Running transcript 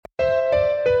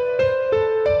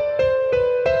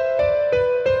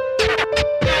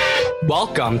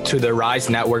Welcome to the Rise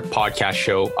Network podcast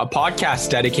show, a podcast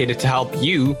dedicated to help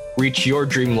you reach your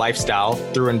dream lifestyle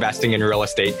through investing in real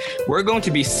estate. We're going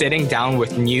to be sitting down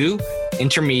with new,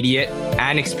 intermediate,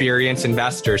 and experienced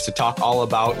investors to talk all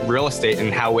about real estate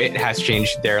and how it has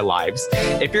changed their lives.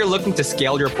 If you're looking to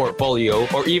scale your portfolio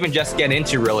or even just get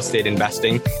into real estate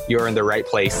investing, you're in the right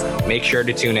place. Make sure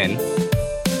to tune in.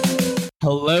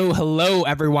 Hello,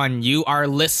 everyone. You are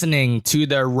listening to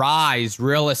the Rise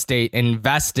Real Estate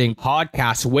Investing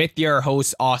podcast with your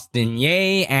host, Austin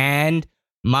Ye, and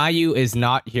Mayu is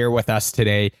not here with us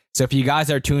today. So if you guys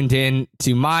are tuned in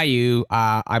to Mayu,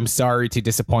 I'm sorry to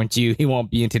disappoint you. He won't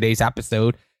be in today's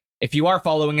episode. If you are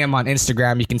following him on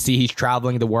Instagram, you can see he's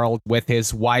traveling the world with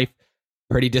his wife.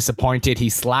 Pretty disappointed.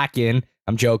 He's slacking.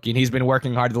 I'm joking. He's been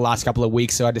working hard the last couple of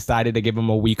weeks, so I decided to give him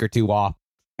a week or two off.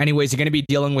 Anyways, you're going to be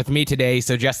dealing with me today,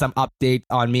 so just some update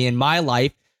on me and my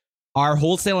life. Our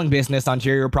wholesaling business,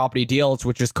 Ontario Property Deals,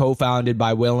 which is co-founded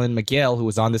by Willen McGill, who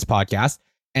was on this podcast,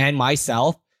 and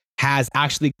myself, has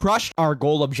actually crushed our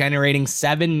goal of generating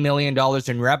 $7 million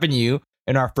in revenue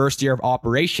in our first year of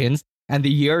operations, and the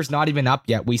year's not even up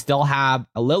yet. We still have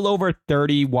a little over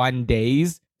 31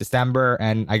 days, December,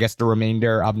 and I guess the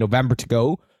remainder of November to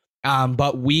go.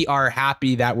 But we are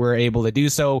happy that we're able to do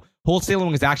so. Wholesaling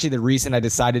was actually the reason I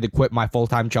decided to quit my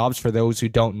full-time jobs, for those who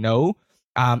don't know.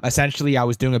 Essentially, I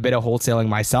was doing a bit of wholesaling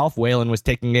myself. Waylon was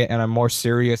taking it on a more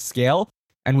serious scale,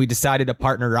 and we decided to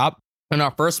partner up. In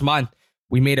our first month,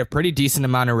 we made a pretty decent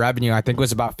amount of revenue. I think it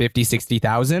was about 50,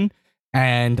 60,000.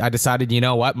 And I decided, you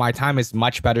know what? My time is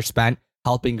much better spent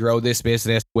helping grow this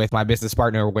business with my business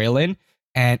partner, Waylon.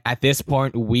 And at this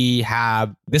point, we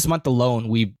have, this month alone,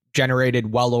 we've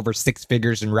generated well over six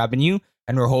figures in revenue,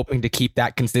 and we're hoping to keep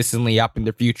that consistently up in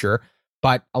the future.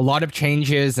 But a lot of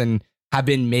changes and have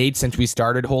been made since we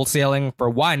started wholesaling. For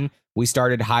one, we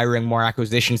started hiring more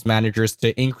acquisitions managers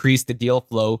to increase the deal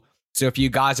flow. So if you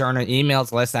guys are on our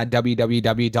emails list at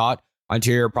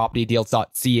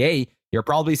www.ontariopropertydeals.ca, you're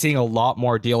probably seeing a lot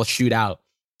more deals shoot out.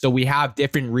 So we have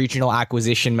different regional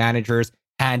acquisition managers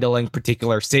handling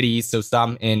particular cities. So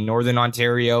some in Northern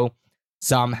Ontario,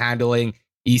 some handling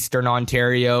Eastern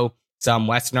Ontario, some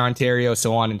Western Ontario,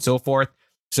 so on and so forth.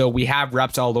 So we have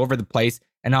reps all over the place.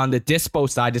 And on the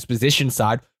disposition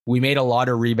side, we made a lot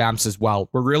of revamps as well.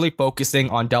 We're really focusing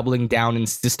on doubling down and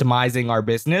systemizing our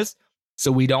business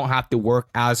so we don't have to work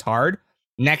as hard.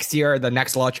 Next year, the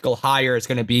next logical hire is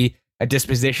going to be a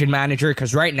disposition manager,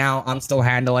 because right now I'm still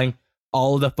handling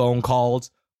all of the phone calls,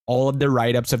 all of the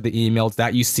write-ups of the emails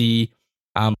that you see,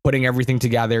 putting everything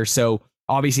together. So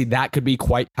obviously, that could be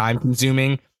quite time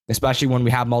consuming, especially when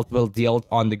we have multiple deals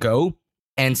on the go.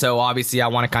 And so obviously, I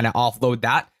want to kind of offload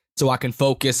that so I can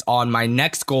focus on my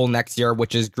next goal next year,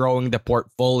 which is growing the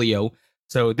portfolio.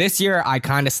 So this year, I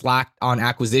kind of slacked on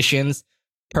acquisitions,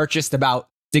 purchased about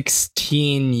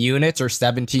 16 units or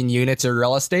 17 units of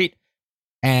real estate,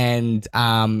 and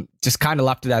just kind of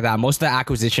left it at that. Most of the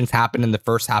acquisitions happened in the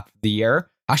first half of the year.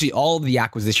 Actually, all of the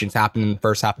acquisitions happened in the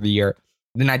first half of the year.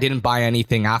 Then I didn't buy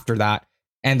anything after that.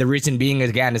 And the reason being,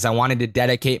 again, is I wanted to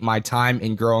dedicate my time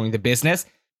in growing the business,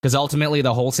 because ultimately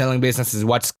the wholesaling business is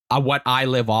what I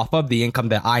live off of, the income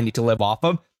that I need to live off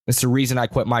of. It's the reason I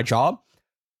quit my job.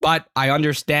 But I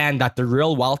understand that the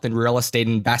real wealth in real estate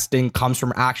investing comes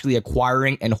from actually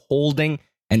acquiring and holding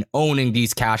and owning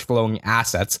these cash flowing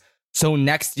assets. So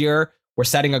next year, we're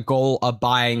setting a goal of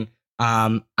buying,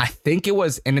 I think it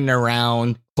was in and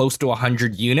around close to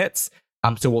 100 units.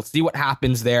 So we'll see what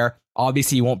happens there.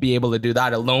 Obviously, you won't be able to do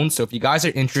that alone. So if you guys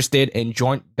are interested in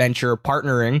joint venture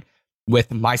partnering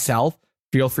with myself,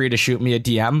 feel free to shoot me a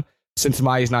DM. Since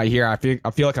Maya's not here, I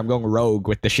feel like I'm going rogue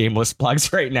with the shameless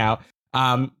plugs right now.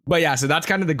 But yeah, so that's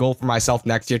kind of the goal for myself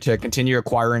next year, to continue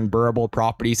acquiring durable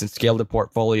properties and scale the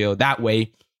portfolio. That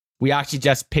way, we actually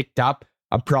just picked up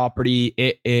a property.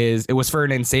 It was for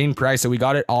an insane price, so we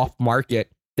got it off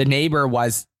market. The neighbor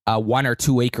was a 1 or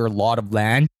 2 acre lot of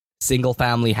land, single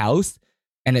family house,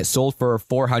 and it sold for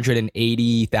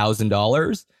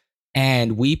 $480,000.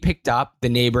 And we picked up the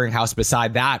neighboring house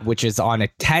beside that, which is on a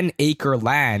 10 acre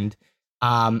land.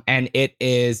 And it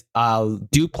is a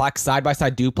duplex, side by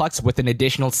side duplex with an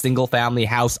additional single family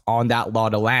house on that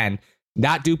lot of land.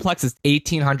 That duplex is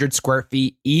 1,800 square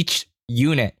feet each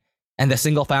unit, and the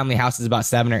single family house is about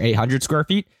 700 or 800 square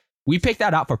feet. We picked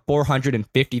that up for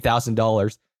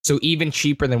 $450,000. So even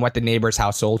cheaper than what the neighbor's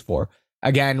house sold for.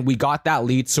 Again, we got that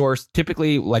lead source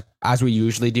typically like as we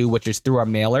usually do, which is through our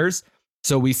mailers.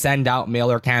 So we send out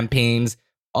mailer campaigns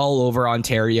all over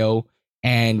Ontario,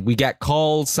 and we get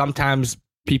calls. Sometimes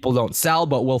people don't sell,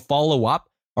 but we'll follow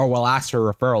up or we'll ask for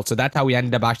a referral. So that's how we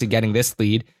ended up actually getting this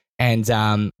lead.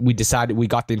 And we decided, we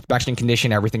got the inspection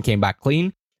condition, everything came back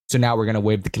clean. So now we're going to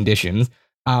waive the conditions.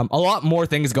 A lot more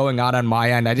things going on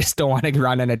my end. I just don't want to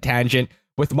run on a tangent.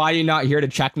 With Mayu not here to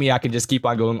check me, I can just keep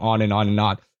on going on and on and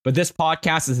on. But this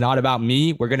podcast is not about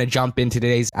me. We're going to jump into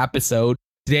today's episode.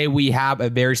 Today we have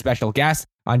a very special guest,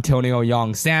 Antonio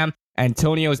Yong Sam.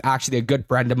 Antonio is actually a good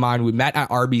friend of mine. We met at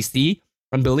RBC.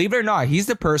 And believe it or not, he's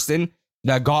the person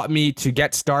that got me to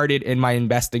get started in my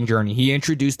investing journey. He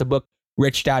introduced the book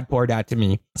Rich Dad Poor Dad to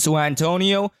me. So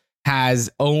Antonio has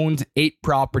owned 8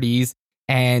 properties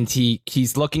and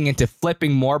he's looking into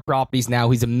flipping more properties now.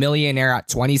 He's a millionaire at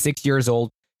 26 years old,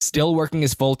 still working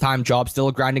his full-time job, still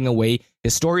grinding away.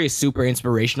 His story is super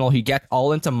inspirational. He gets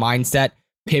all into mindset,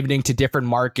 pivoting to different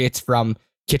markets from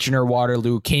Kitchener,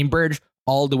 Waterloo, Cambridge,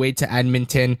 all the way to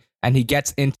Edmonton. And he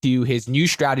gets into his new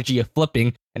strategy of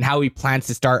flipping and how he plans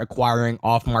to start acquiring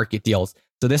off-market deals.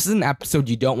 So this is an episode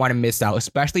you don't want to miss out,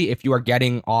 especially if you are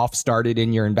getting off started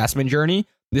in your investment journey.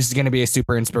 This is going to be a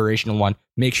super inspirational one.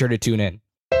 Make sure to tune in.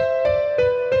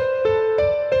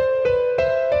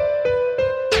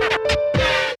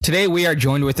 Today, we are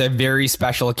joined with a very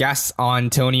special guest,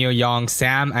 Antonio Yong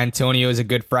Sam. Antonio is a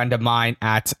good friend of mine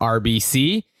at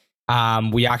RBC.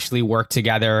 We actually worked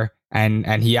together,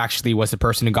 and he actually was the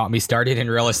person who got me started in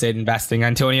real estate investing.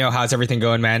 Antonio, how's everything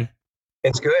going, man?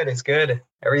 It's good. It's good.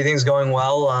 Everything's going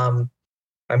well.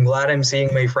 I'm glad I'm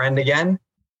seeing my friend again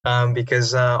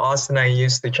because Austin and I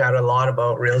used to chat a lot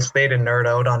about real estate and nerd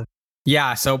out on.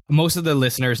 Yeah, so most of the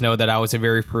listeners know that I was a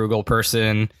very frugal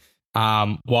person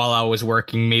while I was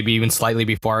working, maybe even slightly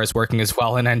before I was working as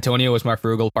well. And Antonio was my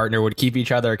frugal partner, would keep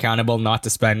each other accountable not to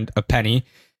spend a penny.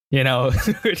 You know,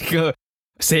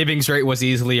 savings rate was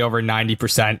easily over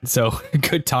 90%. So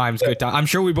good times, good times. I'm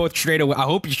sure we both strayed away. I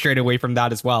hope you strayed away from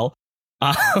that as well.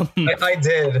 I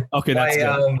did. Okay, that's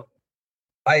good.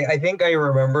 I think I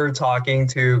remember talking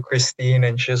to Christine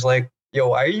and she's like, yo,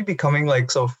 why are you becoming like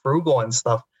so frugal and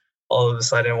stuff all of a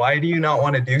sudden? Why do you not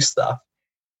want to do stuff?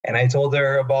 And I told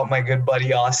her about my good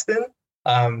buddy Austin.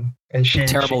 And she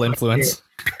terrible influence.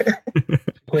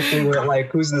 Quickly went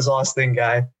like, who's this Austin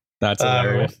guy? That's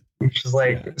hilarious. She's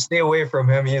like, stay away from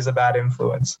him. He is a bad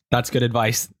influence. That's good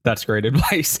advice. That's great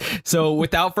advice. So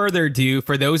without further ado,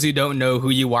 for those who don't know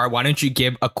who you are, why don't you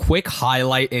give a quick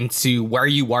highlight into where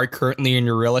you are currently in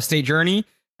your real estate journey?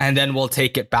 And then we'll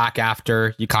take it back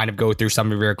after you kind of go through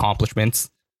some of your accomplishments.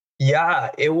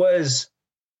 Yeah,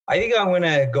 I think I'm going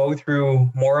to go through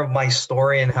more of my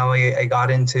story and how I got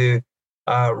into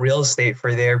real estate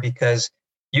for there because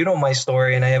you know my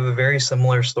story and I have a very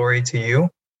similar story to you.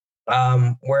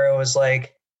 Where it was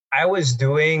like I was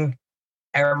doing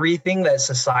everything that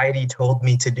society told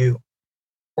me to do,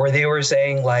 or they were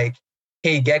saying like,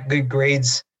 "Hey, get good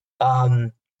grades,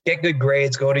 go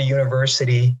to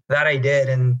university." That I did,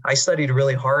 and I studied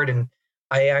really hard, and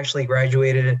I actually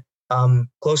graduated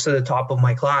close to the top of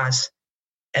my class.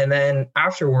 And then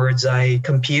afterwards, I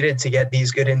competed to get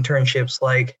these good internships,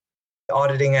 like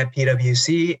auditing at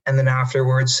PwC, and then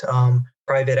afterwards,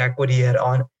 private equity at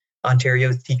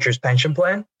Ontario Teachers Pension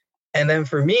Plan. And then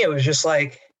for me, it was just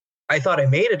like, I thought I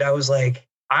made it. I was like,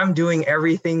 I'm doing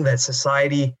everything that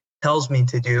society tells me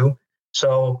to do.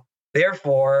 So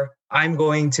therefore, I'm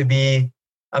going to be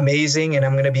amazing and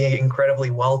I'm going to be incredibly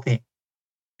wealthy.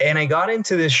 And I got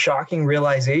into this shocking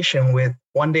realization with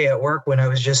one day at work when I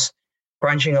was just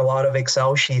crunching a lot of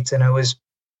Excel sheets and I was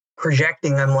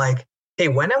projecting. I'm like, hey,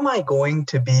 when am I going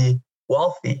to be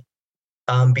wealthy?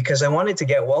 Because I wanted to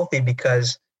get wealthy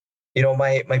because you know,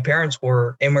 my parents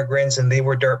were immigrants and they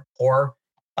were dirt poor,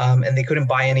 and they couldn't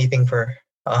buy anything for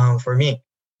me.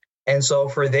 And so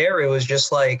for there, it was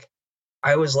just like,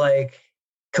 I was like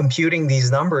computing these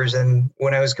numbers. And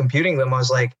when I was computing them, I was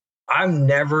like, I'm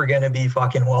never going to be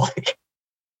fucking wealthy.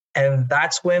 And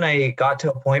that's when I got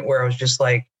to a point where I was just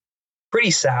like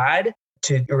pretty sad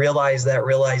to realize that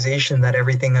realization that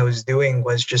everything I was doing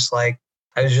was just like,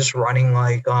 I was just running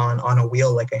like on a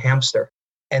wheel, like a hamster.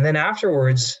 And then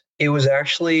afterwards, it was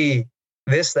actually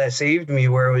this that saved me,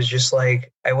 where it was just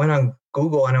like, I went on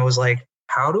Google and I was like,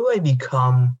 how do I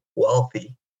become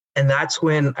wealthy? And that's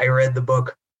when I read the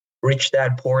book, Rich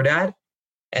Dad, Poor Dad.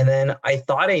 And then I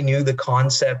thought I knew the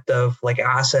concept of like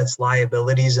assets,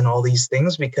 liabilities, and all these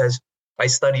things because I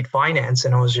studied finance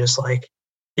and I was just like,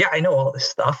 yeah, I know all this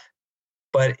stuff.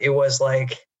 But it was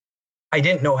like, I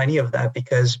didn't know any of that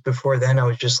because before then I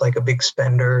was just like a big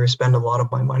spender, spend a lot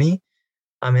of my money.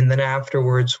 And then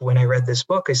afterwards, when I read this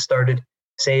book, I started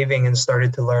saving and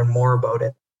started to learn more about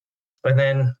it. And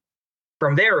then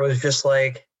from there, it was just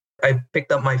like, I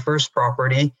picked up my first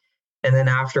property. And then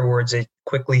afterwards, it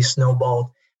quickly snowballed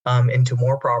into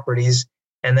more properties.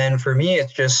 And then for me,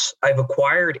 it's just I've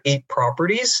acquired 8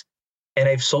 properties and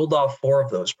I've sold off 4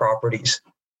 of those properties.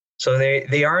 So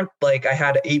they aren't like I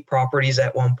had 8 properties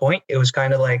at one point. It was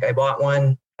kind of like I bought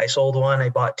one, I sold one, I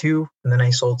bought 2, and then I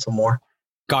sold some more.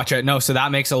 Gotcha. No, so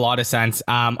that makes a lot of sense.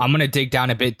 I'm going to dig down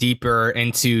a bit deeper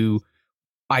into,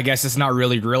 I guess it's not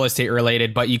really real estate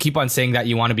related, but you keep on saying that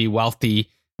you want to be wealthy.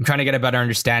 I'm trying to get a better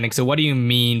understanding. So what do you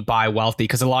mean by wealthy?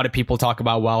 Because a lot of people talk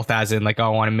about wealth as in like, oh, I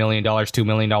want $1 million, $2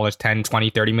 million, 10,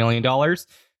 20, $30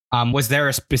 million. Was there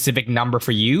a specific number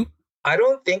for you? I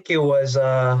don't think it was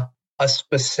a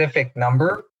specific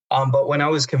number. But when I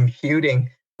was computing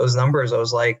those numbers, I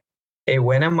was like, hey,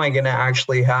 when am I going to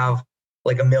actually have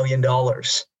like $1 million?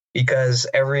 Because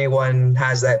everyone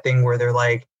has that thing where they're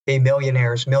like, hey,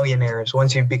 millionaires.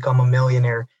 Once you become a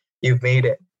millionaire, you've made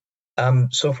it.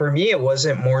 So for me, it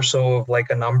wasn't more so of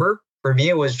like a number. For me,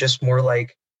 it was just more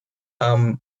like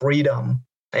freedom.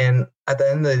 And at the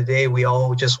end of the day, we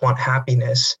all just want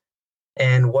happiness.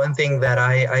 And one thing that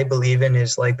I believe in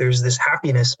is like there's this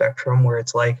happiness spectrum where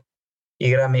it's like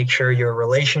you got to make sure your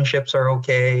relationships are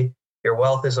okay, your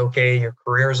wealth is okay, your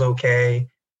career is okay,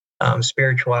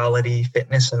 spirituality,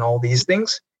 fitness, and all these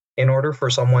things in order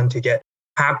for someone to get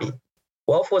happy.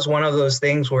 Wealth was one of those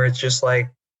things where it's just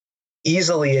like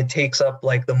easily it takes up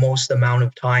like the most amount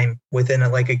of time within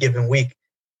like a given week.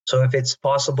 So if it's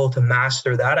possible to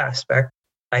master that aspect,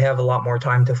 I have a lot more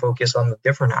time to focus on the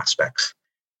different aspects.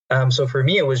 So for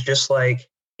me, it was just like,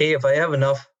 hey, if I have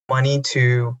enough money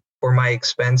for my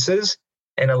expenses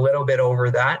and a little bit over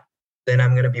that, then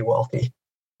I'm going to be wealthy.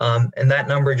 And that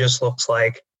number just looks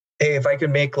like, hey, if I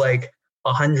could make like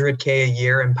 $100K a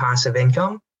year in passive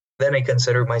income, then I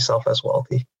consider myself as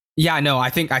wealthy. Yeah, no, I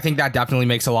think that definitely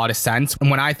makes a lot of sense. And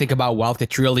when I think about wealth,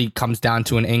 it really comes down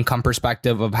to an income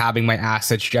perspective of having my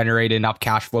assets generate enough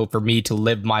cash flow for me to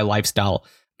live my lifestyle.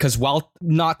 Because wealth,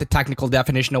 not the technical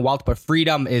definition of wealth, but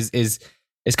freedom is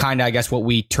kind of, I guess, what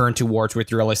we turn towards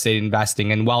with real estate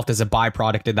investing. And wealth is a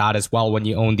byproduct of that as well when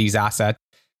you own these assets.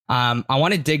 I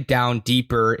want to dig down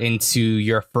deeper into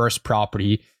your first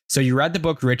property. So you read the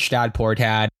book Rich Dad Poor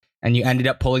Dad, and you ended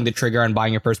up pulling the trigger on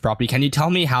buying your first property. Can you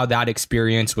tell me how that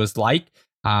experience was like?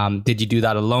 Did you do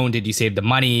that alone? Did you save the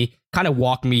money? Kind of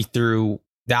walk me through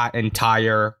that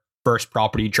entire first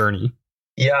property journey.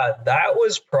 Yeah, that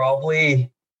was probably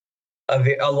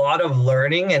a lot of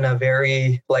learning and a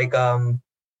very like a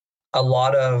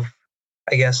lot of,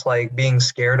 I guess, like being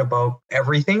scared about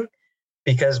everything.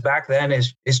 Because back then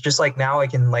it's just like now I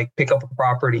can like pick up a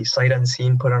property sight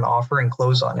unseen, put an offer and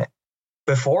close on it.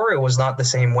 Before it was not the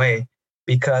same way,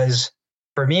 because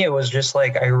for me it was just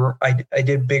like I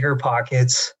did Bigger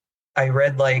Pockets. I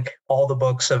read like all the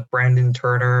books of Brandon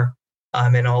Turner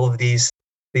and all of these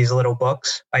little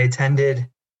books. I attended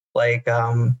like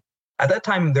at that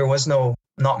time there was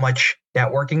not much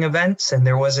networking events, and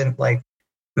there wasn't like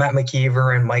Matt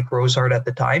McKeever and Mike Rosehart at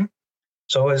the time.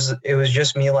 So it was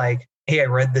just me like, hey, I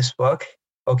read this book.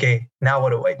 Okay, now what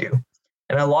do I do?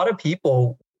 And a lot of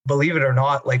people, believe it or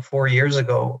not, like 4 years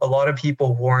ago, a lot of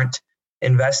people weren't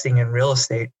investing in real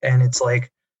estate. And it's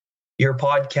like your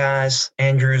podcast,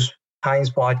 Andrew's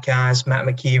Hines podcast, Matt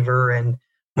McKeever and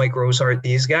Mike Rosehart,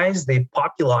 these guys, they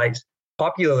popularized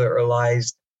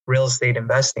real estate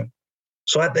investing.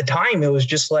 So at the time, it was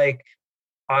just like,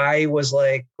 I was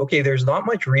like, okay, there's not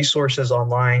much resources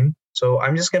online. So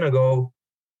I'm just going to go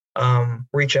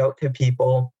reach out to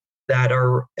people that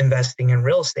are investing in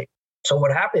real estate. So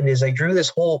what happened is I drew this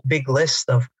whole big list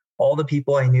of all the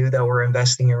people I knew that were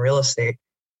investing in real estate.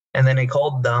 And then I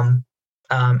called them.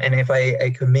 And if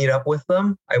I could meet up with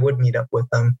them, I would meet up with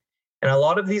them. And a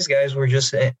lot of these guys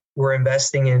were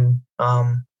investing in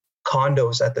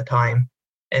condos at the time.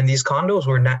 And these condos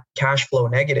were not cash flow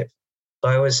negative.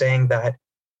 So I was saying that,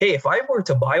 hey, if I were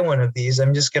to buy one of these,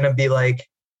 I'm going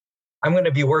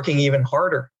to be working even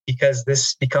harder because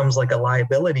this becomes like a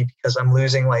liability because I'm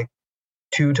losing like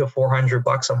 $200 to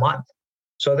 $400 a month.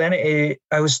 So then I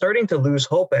was starting to lose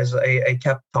hope as I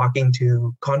kept talking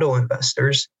to condo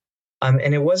investors.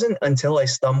 And it wasn't until I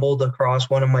stumbled across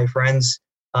one of my friends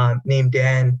named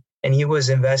Dan, and he was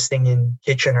investing in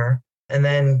Kitchener. And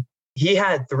then he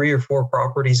had 3 or 4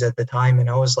 properties at the time. And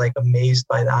I was like amazed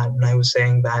by that. And I was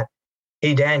saying that,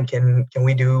 hey, Dan, can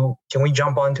we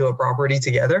jump onto a property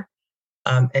together?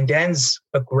 And Dan's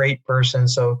a great person.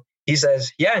 So he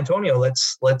says, yeah, Antonio,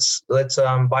 let's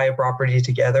buy a property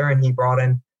together. And he brought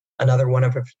in another one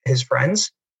of his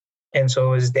friends. And so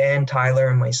it was Dan, Tyler,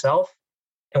 and myself.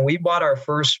 And we bought our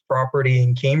first property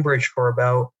in Cambridge for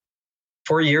about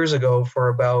 4 years ago for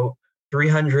about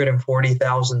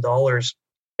 $340,000.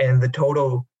 And the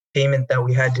total payment that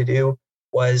we had to do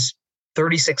was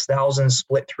 36,000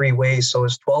 split three ways. So it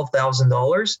was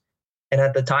 $12,000. And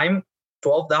at the time,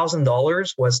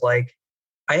 $12,000 was like,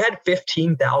 I had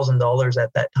 $15,000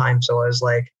 at that time. So I was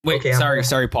like, wait, okay,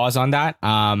 sorry, pause on that.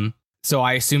 So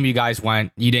I assume you guys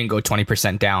you didn't go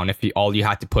 20% down if all you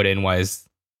had to put in was,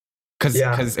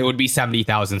 because it would be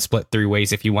 70,000 split three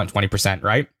ways if you went 20%,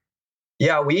 right?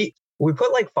 Yeah, we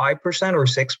put like 5% or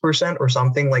 6% or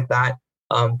something like that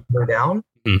per down.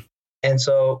 Mm. And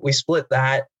so we split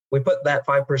that. We put that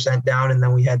 5% down, and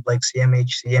then we had like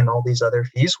CMHC and all these other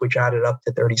fees, which added up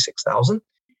to 36,000.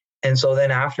 And so then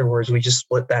afterwards, we just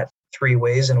split that three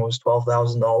ways, and it was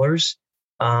 $12,000.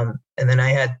 And then I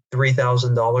had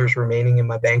 $3,000 remaining in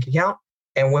my bank account.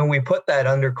 And when we put that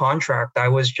under contract, I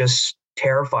was just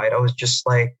terrified. I was just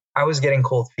like, I was getting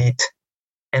cold feet,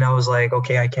 and I was like,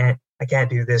 okay, I can't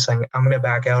do this. I'm going to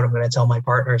back out. I'm going to tell my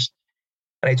partners.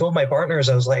 And I told my partners,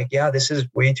 I was like, yeah, this is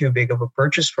way too big of a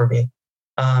purchase for me.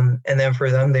 And then for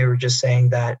them, they were just saying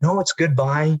that, no, it's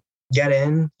goodbye. Get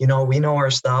in, we know our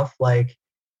stuff. Like,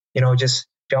 just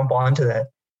jump onto that.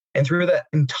 And through the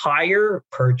entire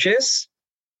purchase,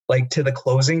 like to the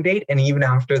closing date, and even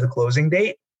after the closing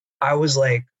date, I was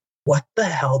like, what the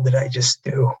hell did I just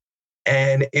do?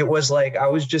 And it was like, I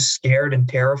was just scared and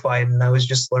terrified, and I was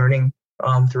just learning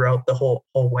throughout the whole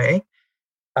way.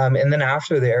 And then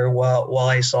after there, while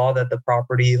I saw that the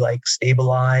property like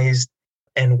stabilized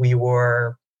and we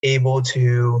were able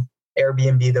to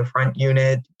Airbnb the front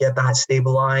unit, get that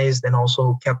stabilized, and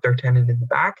also kept our tenant in the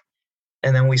back.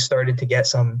 And then we started to get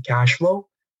some cash flow.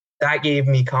 That gave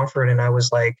me comfort. And I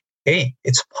was like, hey,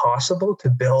 it's possible to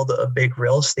build a big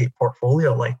real estate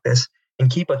portfolio like this and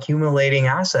keep accumulating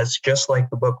assets, just like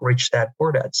the book Rich Dad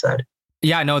Poor Dad said.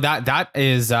 Yeah, no, that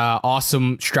is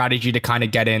awesome strategy to kind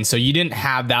of get in. So you didn't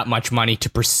have that much money to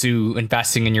pursue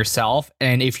investing in yourself.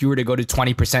 And if you were to go to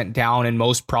 20% down in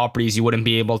most properties, you wouldn't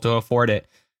be able to afford it.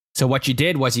 So what you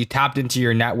did was you tapped into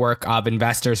your network of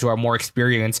investors who are more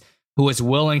experienced, who was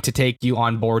willing to take you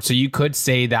on board. So you could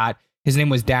say that his name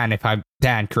was Dan,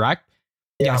 Dan, correct?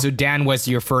 Yeah. So Dan was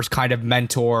your first kind of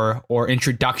mentor or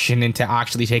introduction into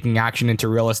actually taking action into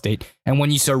real estate. And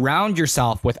when you surround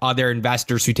yourself with other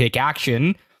investors who take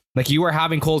action, like you were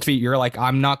having cold feet, you're like,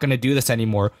 I'm not going to do this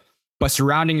anymore. But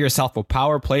surrounding yourself with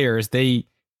power players, they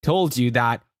told you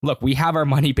that, look, we have our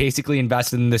money basically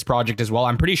invested in this project as well.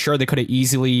 I'm pretty sure they could have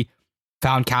easily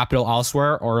found capital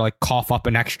elsewhere or like cough up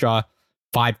an extra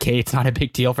 5K. It's not a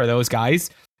big deal for those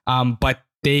guys. But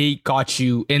they got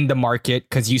you in the market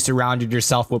because you surrounded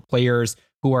yourself with players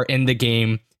who are in the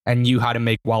game and knew how to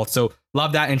make wealth. So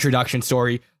love that introduction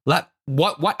story.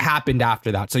 What happened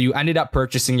after that? So you ended up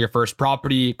purchasing your first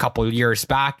property a couple of years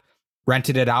back,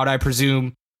 rented it out, I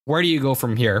presume. Where do you go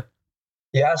from here?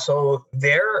 Yeah, so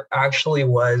there actually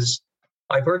was,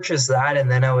 I purchased that, and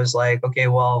then I was like, okay,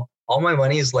 well, all my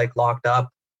money is like locked up,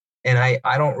 and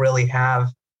I don't really have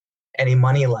any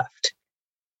money left.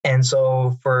 And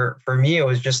so for me, it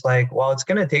was just like, well, it's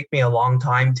going to take me a long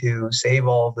time to save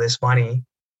all of this money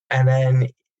and then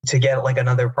to get like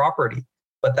another property.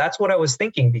 But that's what I was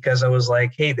thinking, because I was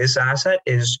like, hey, this asset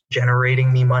is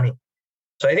generating me money.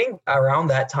 So I think around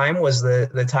that time was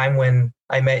the time when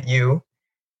I met you.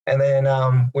 And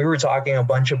then we were talking a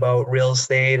bunch about real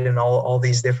estate and all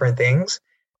these different things.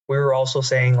 We were also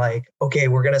saying like, okay,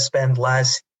 we're going to spend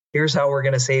less. Here's how we're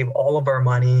going to save all of our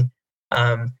money.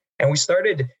 And we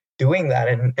started doing that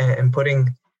and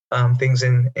putting things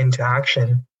into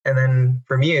action. And then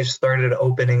for me, it started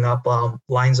opening up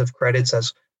lines of credits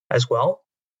as well,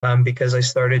 because I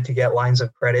started to get lines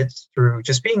of credits through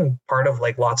just being part of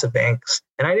like lots of banks.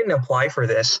 And I didn't apply for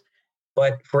this,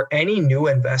 but for any new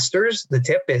investors, the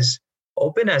tip is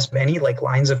open as many like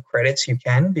lines of credits you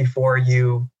can before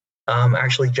you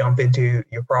actually jump into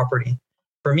your property.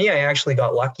 For me, I actually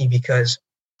got lucky because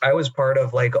I was part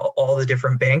of like all the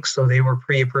different banks. So they were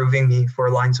pre-approving me for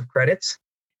lines of credits.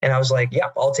 And I was like,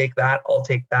 yep, I'll take that. I'll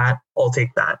take that. I'll take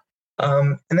that.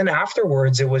 And then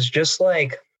afterwards, it was just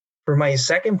like, for my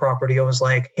second property, I was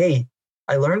like, hey,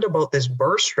 I learned about this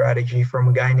burst strategy from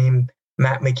a guy named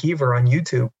Matt McKeever on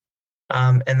YouTube.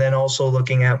 And then also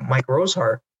looking at Mike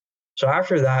Rosehart. So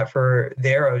after that,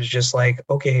 I was just like,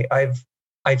 okay,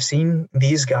 I've seen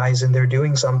these guys and they're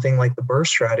doing something like the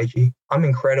burst strategy. I'm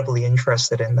incredibly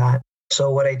interested in that.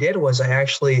 So what I did was I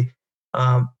actually,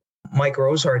 Mike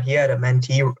Rosehart, he had a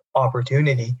mentee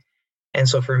opportunity. And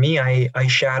so for me, I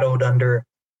shadowed under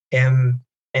him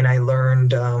and I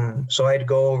learned, so I'd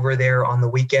go over there on the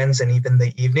weekends and even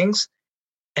the evenings.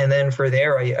 And then for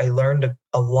there, I learned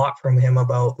a lot from him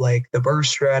about like the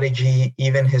burst strategy,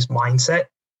 even his mindset,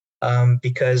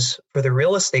 because for the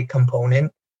real estate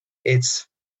component, it's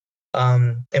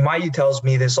And Mayu tells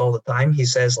me this all the time. He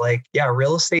says like, yeah,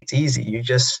 real estate's easy. You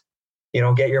just,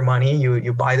 get your money,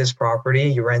 you buy this property,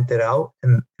 you rent it out,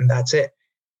 and that's it.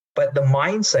 But the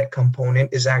mindset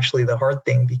component is actually the hard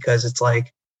thing, because it's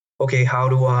like, okay, how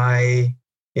do I,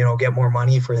 get more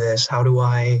money for this? How do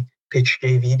I pitch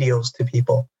JV deals to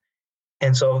people?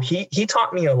 And so he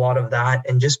taught me a lot of that,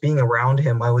 and just being around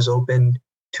him, I was open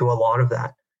to a lot of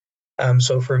that.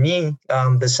 So for me,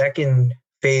 the second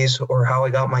phase, or how I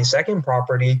got my second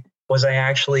property, was I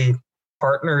actually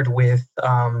partnered with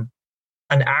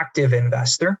an active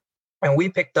investor, and we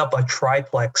picked up a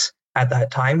triplex at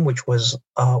that time, which was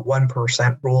a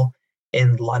 1% rule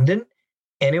in London.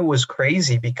 And it was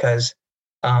crazy because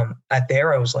at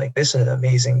there, I was like, this is an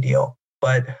amazing deal.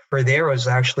 But for there, it was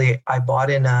actually, I bought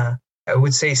in a, I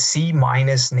would say, C-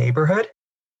 neighborhood.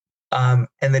 And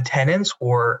the tenants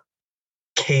were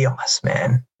chaos,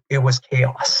 man. It was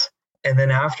chaos. And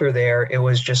then after there, it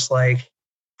was just like,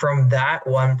 from that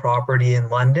one property in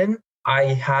London, I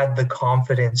had the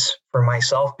confidence for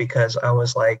myself, because I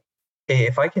was like, hey,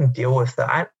 if I can deal with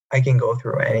that, I can go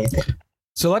through anything.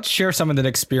 So let's share some of the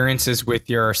experiences with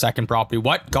your second property.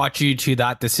 What got you to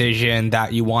that decision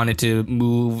that you wanted to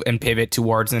move and pivot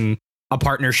towards a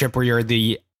partnership where you're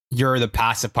the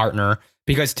passive partner?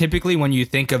 Because typically when you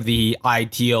think of the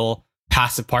ideal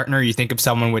passive partner, you think of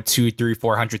someone with $200,000,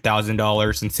 $300,000,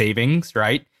 $400,000 in savings,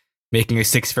 right? Making a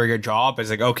 6-figure job. It's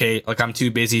like, okay, like I'm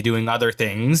too busy doing other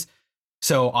things,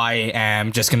 so I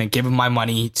am just going to give my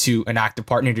money to an active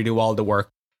partner to do all the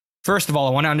work. First of all,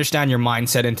 I want to understand your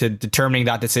mindset into determining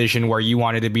that decision where you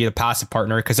wanted to be the passive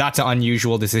partner, because that's an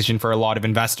unusual decision for a lot of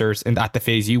investors at the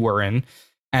phase you were in.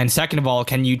 And second of all,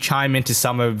 can you chime into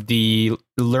some of the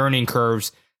learning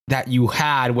curves that you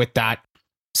had with that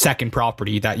second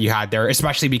property that you had there,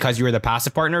 especially because you were the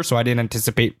passive partner? So I didn't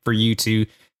anticipate for you to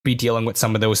be dealing with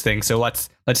some of those things. So let's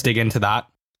dig into that.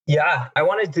 Yeah, I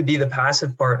wanted to be the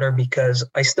passive partner because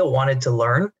I still wanted to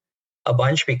learn a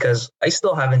bunch, because I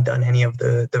still haven't done any of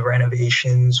the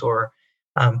renovations or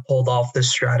pulled off the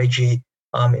strategy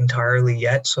entirely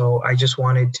yet. So I just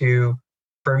wanted to,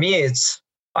 for me,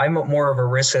 I'm more of a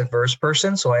risk adverse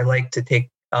person. So I like to take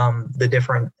the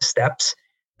different steps.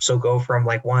 So go from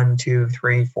like 1, 2,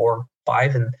 3, 4,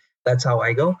 5, and that's how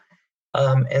I go.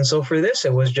 And so for this,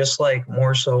 it was just like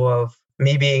more so of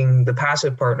me being the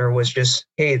passive partner was just,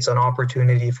 hey, it's an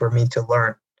opportunity for me to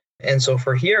learn. And so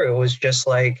for here, it was just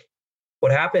like,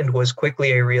 what happened was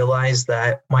quickly I realized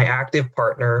that my active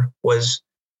partner was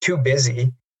too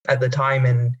busy at the time.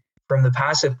 And from the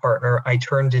passive partner, I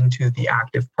turned into the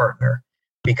active partner,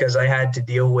 because I had to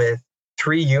deal with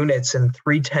 3 units and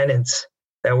 3 tenants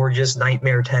that were just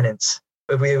nightmare tenants.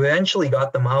 But we eventually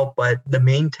got them out. But the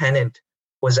main tenant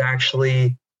was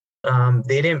actually,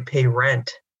 they didn't pay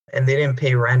rent. And they didn't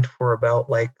pay rent for about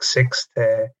like 6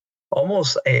 to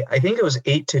almost, I think it was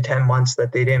 8 to 10 months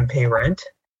that they didn't pay rent.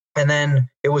 And then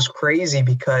it was crazy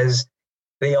because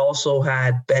they also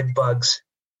had bed bugs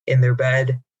in their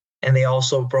bed, and they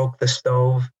also broke the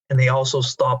stove, and they also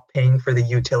stopped paying for the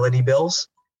utility bills.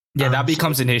 Yeah, that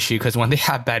becomes an issue, because when they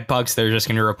have bed bugs, they're just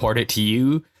going to report it to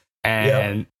you,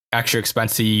 and extra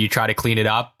expense to you try to clean it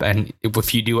up. And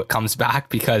if you do, it comes back,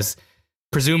 because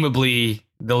presumably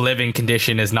the living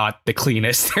condition is not the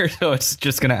cleanest there. So it's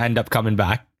just going to end up coming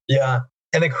back. Yeah.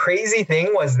 And the crazy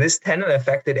thing was this tenant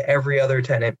affected every other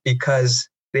tenant, because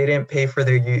they didn't pay for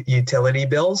their utility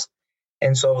bills.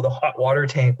 And so the hot water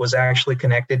tank was actually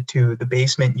connected to the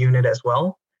basement unit as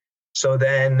well. So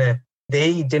then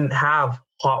they didn't have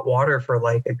hot water for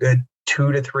like a good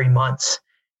 2 to 3 months.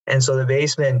 And so the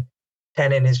basement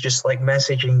tenant is just like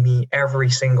messaging me every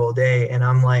single day. And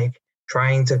I'm like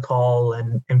trying to call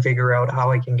and figure out how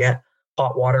I can get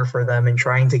hot water for them, and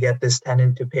trying to get this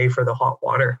tenant to pay for the hot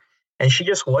water. And she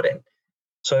just wouldn't.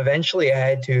 So eventually I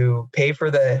had to pay for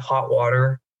the hot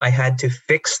water. I had to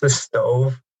fix the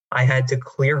stove. I had to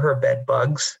clear her bed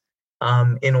bugs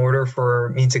in order for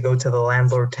me to go to the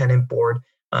landlord tenant board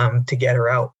to get her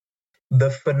out.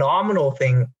 The phenomenal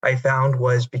thing I found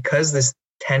was, because this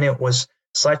tenant was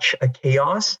such a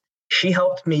chaos, she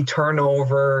helped me turn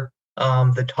over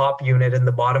the top unit and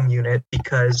the bottom unit,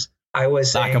 because I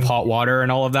was lack of hot water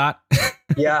and all of that.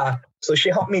 Yeah. So she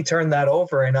helped me turn that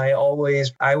over. And I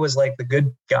was like the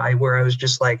good guy, where I was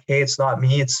just like, hey, it's not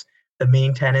me. It's the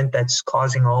main tenant that's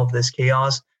causing all of this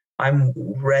chaos. I'm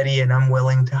ready and I'm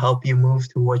willing to help you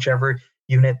move to whichever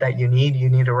unit that you need. You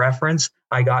need a reference,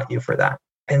 I got you for that.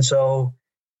 And so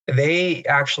they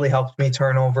actually helped me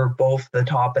turn over both the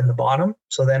top and the bottom.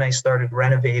 So then I started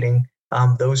renovating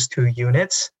those 2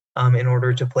 units in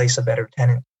order to place a better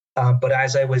tenant. But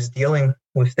as I was dealing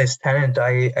with this tenant,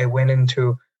 I went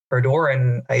into her door,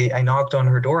 and I knocked on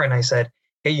her door and I said,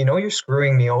 "Hey, you're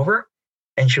screwing me over."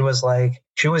 And she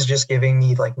was just giving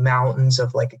me like mountains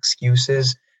of like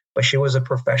excuses, but she was a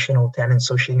professional tenant,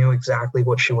 so she knew exactly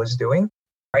what she was doing.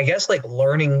 I guess like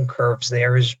learning curves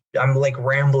there is, I'm like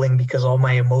rambling because all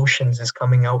my emotions is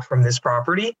coming out from this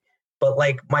property. But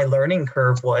like my learning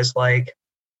curve was like,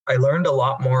 I learned a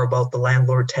lot more about the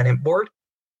landlord tenant board.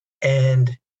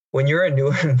 And when you're a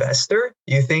new investor,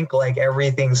 you think like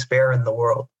everything's fair in the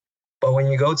world. But when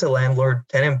you go to landlord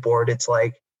tenant board, it's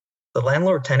like the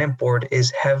landlord tenant board is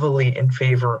heavily in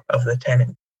favor of the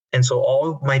tenant. And so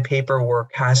all of my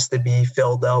paperwork has to be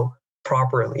filled out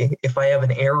properly. If I have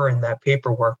an error in that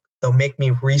paperwork, they'll make me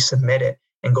resubmit it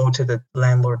and go to the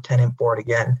landlord tenant board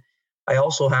again. I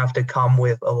also have to come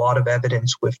with a lot of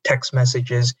evidence with text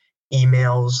messages,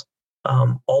 emails,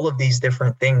 all of these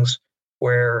different things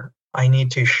where I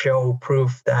need to show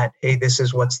proof that, hey, this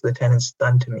is what the tenant's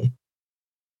done to me.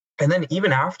 And then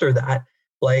even after that,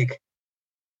 like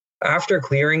after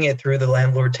clearing it through the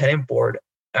landlord tenant board,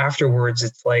 afterwards,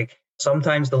 it's like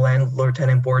sometimes the landlord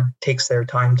tenant board takes their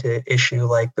time to issue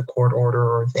like the court order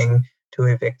or thing to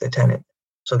evict the tenant.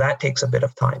 So that takes a bit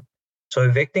of time. So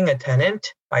evicting a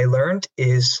tenant, I learned,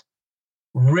 is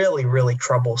really, really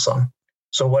troublesome.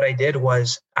 So what I did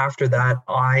was after that,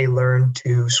 I learned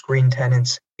to screen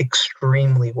tenants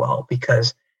extremely well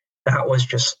because that was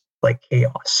just like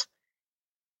chaos.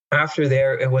 After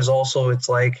there, it's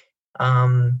like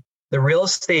the real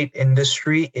estate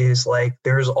industry is like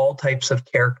there's all types of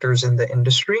characters in the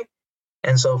industry.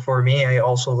 And so for me, I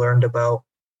also learned about,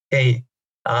 hey,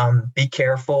 be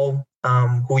careful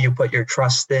who you put your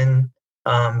trust in.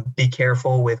 Be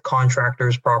careful with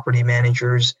contractors, property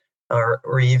managers,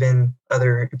 or even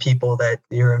other people that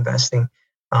you're investing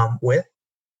with.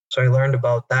 So I learned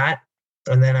about that.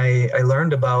 And then I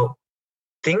learned about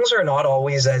things are not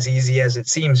always as easy as it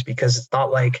seems, because it's not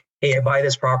like, hey, I buy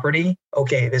this property.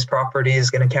 Okay, this property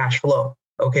is going to cash flow.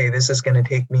 Okay, this is going to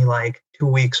take me like 2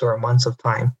 weeks or a month of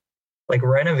time. Like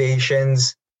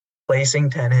renovations, placing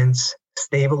tenants,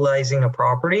 stabilizing a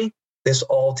property, this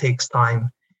all takes time.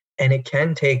 And it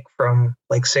can take from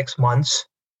like 6 months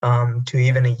to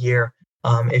even a year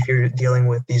if you're dealing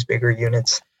with these bigger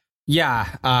units. Yeah,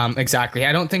 exactly.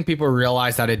 I don't think people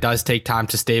realize that it does take time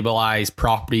to stabilize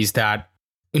properties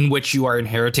in which you are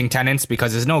inheriting tenants,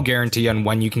 because there's no guarantee on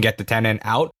when you can get the tenant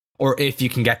out or if you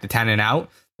can get the tenant out.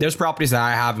 There's properties that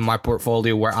I have in my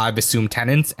portfolio where I've assumed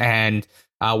tenants and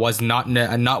was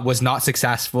not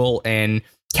successful in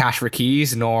cash for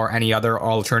keys nor any other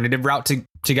alternative route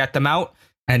to get them out.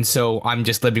 And so I'm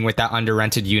just living with that under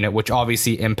rented unit, which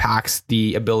obviously impacts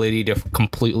the ability to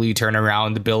completely turn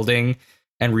around the building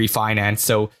and refinance.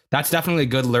 So that's definitely a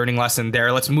good learning lesson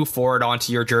there. Let's move forward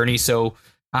onto your journey. So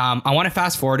I want to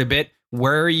fast forward a bit.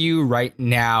 Where are you right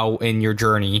now in your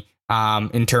journey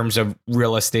in terms of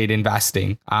real estate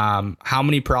investing? How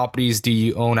many properties do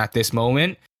you own at this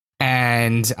moment?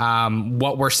 And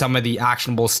what were some of the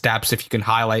actionable steps, if you can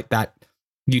highlight, that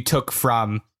you took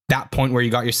from that point where you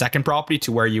got your second property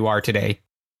to where you are today?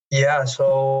 Yeah,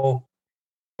 so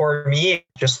for me,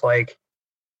 just like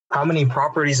how many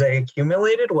properties I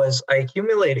accumulated was I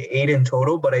accumulated 8 in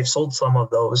total, but I've sold some of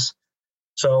those.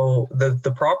 So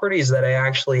the properties that I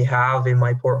actually have in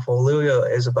my portfolio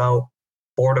is about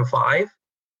 4 to 5.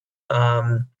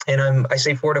 And I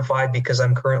say 4 to 5 because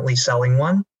I'm currently selling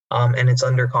one and it's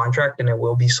under contract and it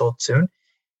will be sold soon.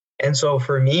 And so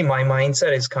for me, my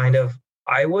mindset is kind of,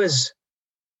 I was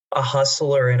a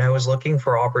hustler and I was looking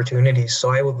for opportunities. So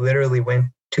I would literally went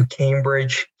to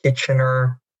Cambridge,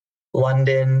 Kitchener,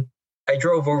 London. I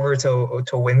drove over to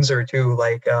Windsor too.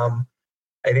 Like, I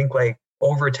think like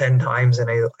over 10 times. And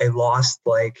I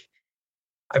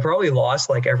probably lost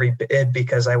like every bid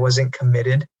because I wasn't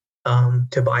committed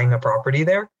to buying a property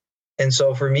there. And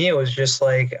so for me, it was just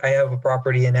like, I have a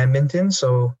property in Edmonton.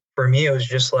 So for me, it was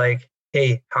just like,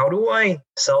 hey, how do I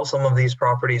sell some of these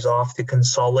properties off to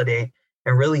consolidate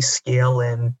and really scale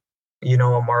in,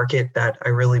 a market that I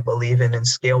really believe in and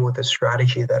scale with a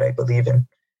strategy that I believe in.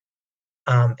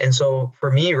 And so for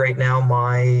me right now,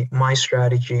 my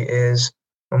strategy is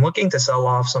I'm looking to sell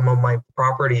off some of my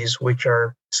properties, which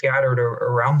are scattered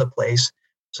around the place,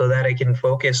 so that I can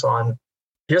focus on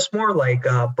just more like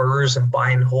BRRRRs and buy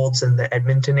and holds in the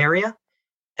Edmonton area.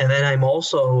 And then I'm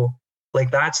also like,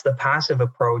 that's the passive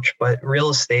approach, but real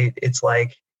estate, it's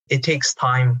like, it takes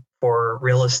time for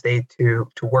real estate to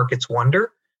work its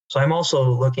wonder. So I'm also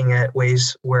looking at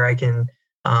ways where I can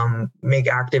make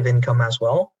active income as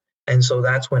well. And so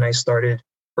that's when I started.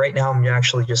 Right now, I'm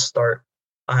actually just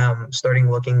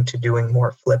starting looking to doing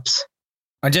more flips.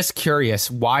 I'm just curious,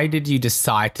 why did you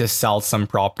decide to sell some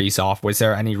properties off? Was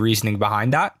there any reasoning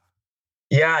behind that?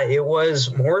 Yeah, it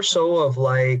was more so of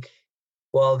like,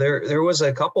 well, there was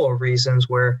a couple of reasons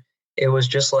where it was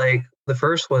just like the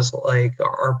first was like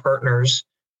our partners,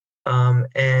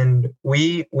 and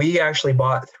we actually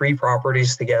bought three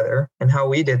properties together. And how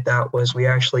we did that was we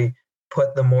actually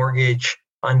put the mortgage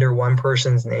under one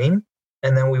person's name,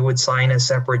 and then we would sign a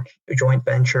separate joint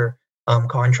venture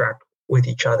contract with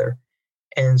each other.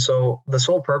 And so the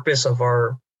sole purpose of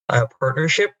our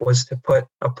partnership was to put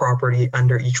a property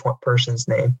under each one person's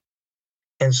name.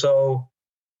 And so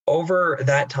over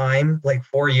that time, like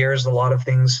 4 years, a lot of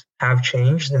things have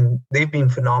changed and they've been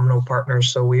phenomenal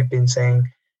partners. So we've been saying,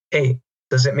 hey,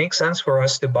 does it make sense for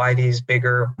us to buy these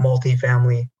bigger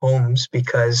multifamily homes?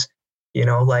 Because,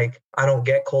 like I don't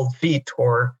get cold feet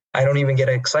or I don't even get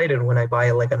excited when I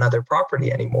buy like another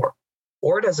property anymore.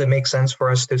 Or does it make sense for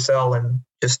us to sell and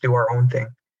just do our own thing?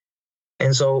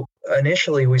 And so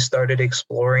initially we started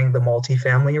exploring the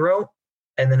multifamily route.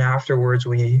 And then afterwards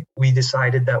we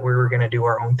decided that we were going to do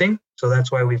our own thing. So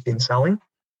that's why we've been selling.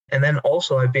 And then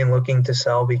also I've been looking to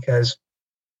sell because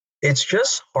it's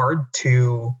just hard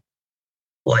to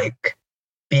like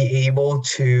be able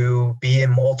to be in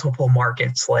multiple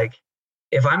markets. Like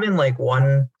if I'm in like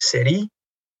one city,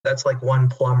 that's like one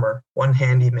plumber, one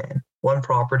handyman, one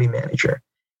property manager.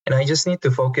 And I just need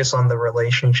to focus on the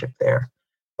relationship there.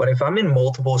 But if I'm in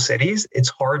multiple cities, it's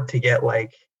hard to get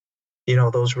like,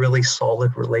 those really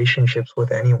solid relationships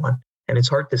with anyone. And it's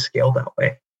hard to scale that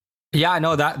way. Yeah,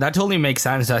 no, that totally makes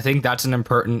sense. I think that's an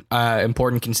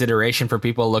important consideration for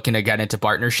people looking to get into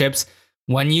partnerships.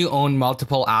 When you own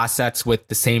multiple assets with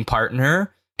the same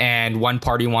partner and one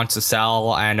party wants to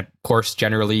sell, and of course,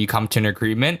 generally you come to an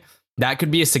agreement, that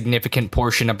could be a significant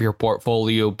portion of your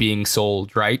portfolio being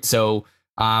sold, right? So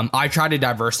I try to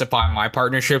diversify my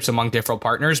partnerships among different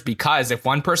partners because if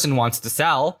one person wants to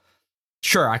sell,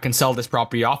 sure, I can sell this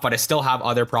property off, but I still have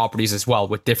other properties as well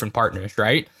with different partners,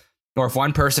 right? Or if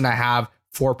one person I have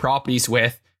 4 properties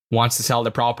with wants to sell the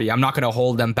property, I'm not going to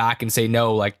hold them back and say,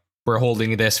 no, like we're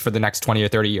holding this for the next 20 or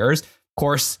 30 years. Of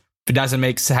course, if it doesn't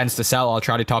make sense to sell, I'll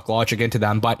try to talk logic into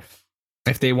them. But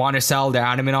if they want to sell, they're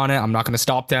adamant on it, I'm not going to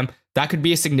stop them. That could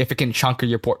be a significant chunk of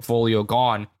your portfolio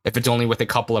gone if it's only with a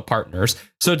couple of partners.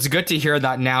 So it's good to hear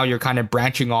that now you're kind of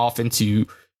branching off into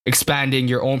expanding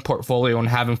your own portfolio and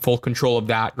having full control of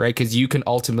that, right? Because you can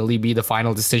ultimately be the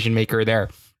final decision maker there.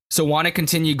 So want to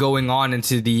continue going on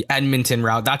into the Edmonton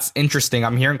route. That's interesting.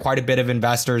 I'm hearing quite a bit of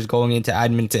investors going into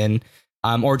Edmonton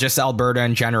or just Alberta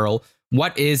in general.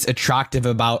 What is attractive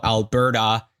about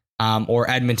Alberta or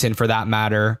Edmonton for that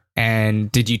matter?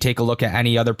 And did you take a look at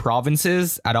any other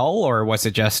provinces at all, or was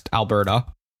it just Alberta?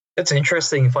 It's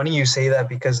interesting. Funny you say that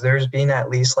because there's been at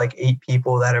least like 8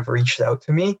 people that have reached out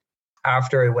to me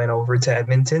after I went over to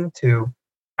Edmonton to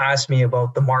ask me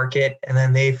about the market. And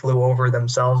then they flew over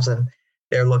themselves and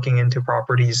they're looking into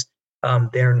properties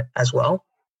there as well.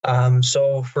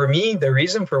 So for me, the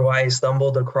reason for why I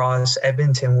stumbled across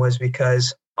Edmonton was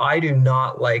because I do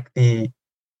not like the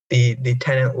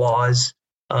tenant laws,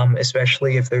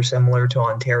 especially if they're similar to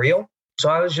Ontario. So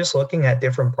I was just looking at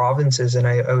different provinces and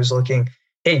I was looking,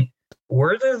 hey,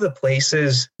 where are the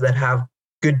places that have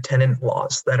good tenant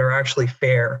laws that are actually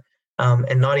fair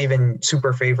and not even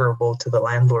super favorable to the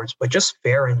landlords, but just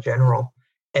fair in general?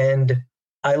 And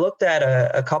I looked at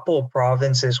a couple of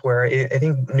provinces where I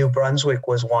think New Brunswick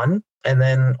was one, and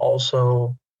then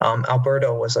also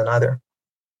Alberta was another.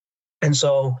 And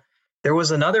so there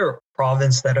was another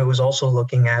province that I was also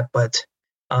looking at, but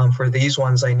for these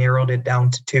ones, I narrowed it down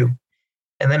to 2.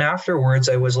 And then afterwards,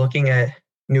 I was looking at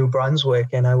New Brunswick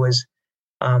and I was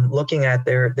looking at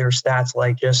their stats,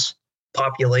 like just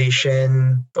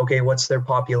population. Okay, what's their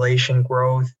population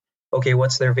growth? Okay,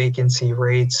 what's their vacancy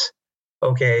rates?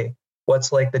 Okay,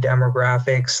 what's like the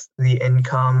demographics, the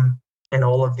income, and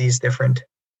all of these different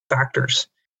factors.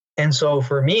 And so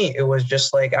for me, it was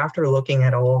just like after looking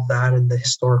at all of that and the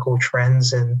historical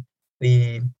trends and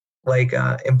the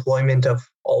employment of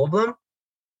all of them,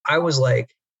 I was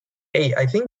like, hey, I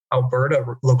think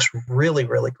Alberta looks really,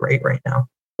 really great right now.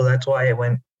 So that's why I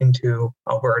went into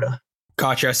Alberta.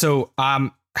 Gotcha. So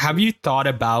have you thought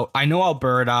about, I know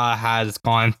Alberta has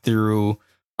gone through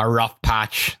a rough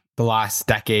patch the last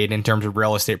decade in terms of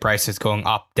real estate prices going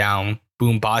up, down,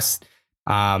 boom, bust,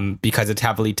 because it's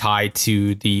heavily tied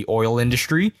to the oil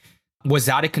industry. Was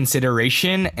that a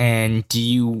consideration? And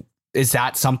is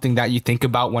that something that you think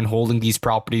about when holding these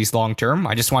properties long term?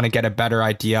 I just want to get a better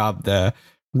idea of the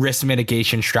risk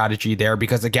mitigation strategy there,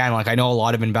 because again, like I know a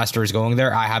lot of investors going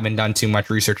there. I haven't done too much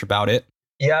research about it.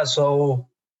 Yeah, so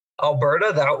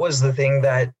Alberta, that was the thing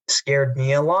that scared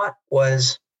me a lot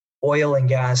was oil and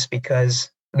gas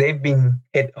because they've been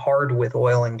hit hard with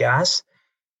oil and gas.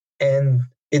 And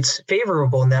it's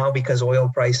favorable now because oil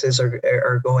prices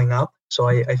are going up. So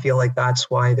I feel like that's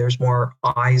why there's more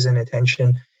eyes and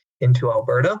attention into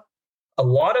Alberta. A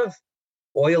lot of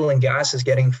oil and gas is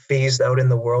getting phased out in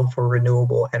the world for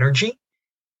renewable energy.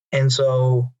 And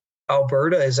so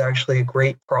Alberta is actually a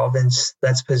great province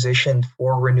that's positioned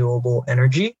for renewable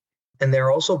energy. And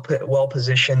they're also well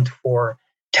positioned for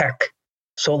tech.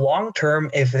 So long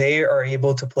term, if they are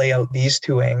able to play out these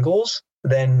two angles,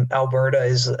 then Alberta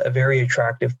is a very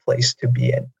attractive place to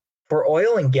be in. For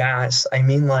oil and gas, I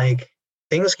mean, like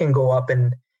things can go up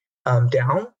and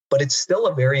down, but it's still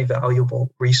a very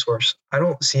valuable resource. I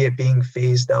don't see it being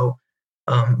phased out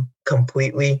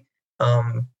completely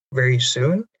very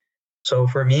soon. So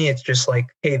for me, it's just like,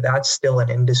 hey, that's still an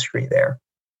industry there.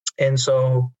 And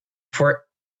so for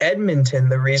Edmonton,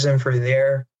 the reason for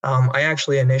there, I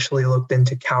actually initially looked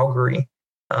into Calgary.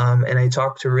 And I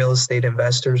talked to real estate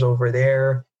investors over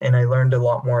there, and I learned a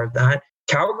lot more of that.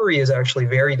 Calgary is actually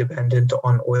very dependent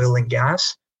on oil and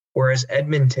gas, whereas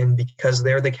Edmonton, because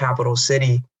they're the capital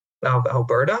city of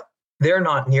Alberta, they're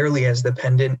not nearly as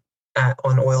dependent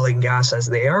on oil and gas as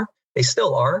they are. They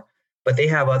still are, but they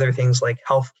have other things like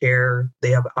healthcare,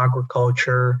 they have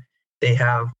agriculture, they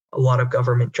have a lot of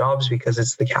government jobs because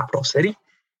it's the capital city.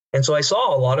 And so I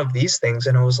saw a lot of these things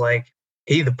and I was like,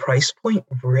 hey, the price point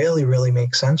really, really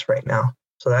makes sense right now.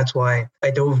 So that's why I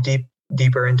dove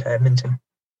deeper into Edmonton.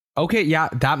 Okay, yeah,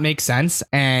 that makes sense.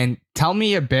 And tell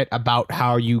me a bit about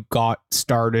how you got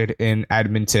started in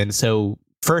Edmonton. So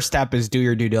first step is do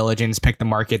your due diligence, pick the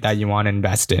market that you want to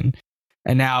invest in.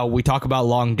 And now we talk about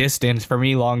long distance. For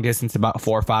me, long distance, about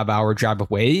 4 or 5 hour drive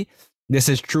away. This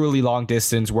is truly long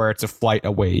distance where it's a flight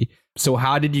away. So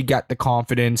how did you get the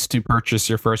confidence to purchase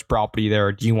your first property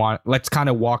there? Let's kind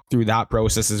of walk through that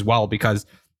process as well, because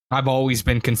I've always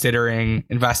been considering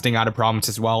investing out of province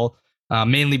as well,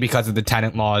 mainly because of the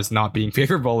tenant laws not being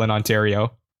favorable in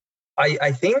Ontario.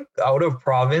 I think out of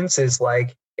province is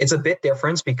like, it's a bit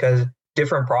different because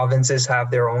different provinces have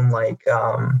their own like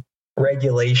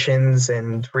regulations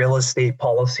and real estate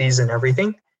policies and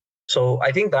everything. So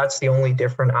I think that's the only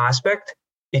different aspect.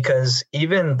 Because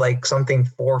even like something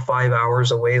 4 or 5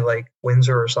 hours away, like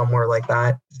Windsor or somewhere like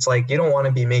that, it's like you don't want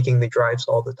to be making the drives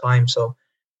all the time. So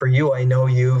for you, I know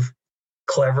you've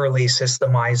cleverly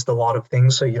systemized a lot of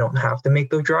things so you don't have to make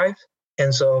the drive.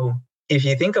 And so if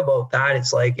you think about that,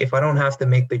 it's like if I don't have to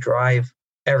make the drive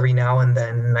every now and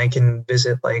then, I can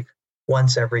visit like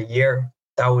once every year,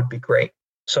 that would be great.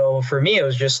 So for me, it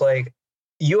was just like,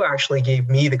 you actually gave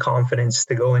me the confidence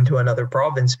to go into another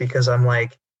province because I'm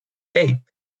like, hey,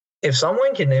 if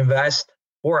someone can invest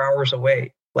 4 hours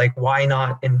away, like why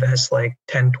not invest like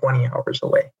 10, 20 hours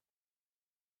away?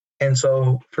 And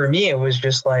so for me, it was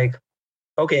just like,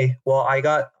 okay, well, I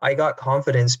got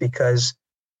confidence because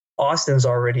Austin's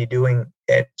already doing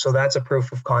it. So that's a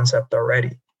proof of concept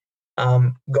already.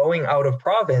 Going out of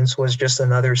province was just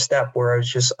another step where I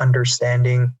was just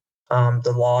understanding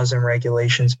the laws and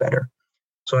regulations better.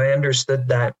 So I understood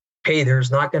that, hey, there's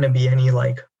not going to be any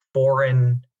like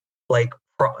foreign, like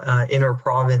inner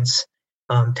province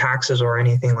taxes or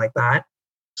anything like that.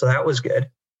 So that was good.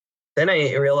 Then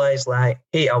I realized that,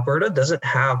 hey, Alberta doesn't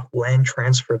have land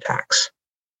transfer tax.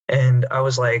 And I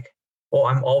was like, well,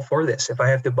 I'm all for this. If I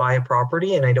have to buy a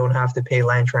property and I don't have to pay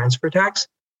land transfer tax,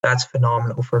 that's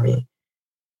phenomenal for me.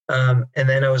 And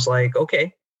then I was like,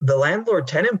 okay, the landlord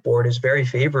tenant board is very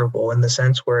favorable in the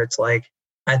sense where it's like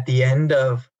at the end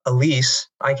of a lease,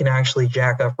 I can actually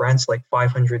jack up rents like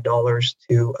 $500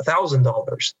 to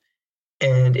 $1,000.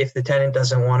 And if the tenant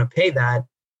doesn't want to pay that,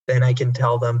 then I can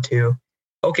tell them to,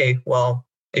 okay, well,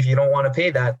 if you don't want to pay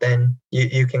that, then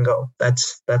you can go.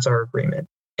 That's our agreement.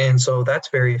 And so that's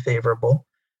very favorable.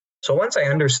 So once I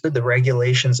understood the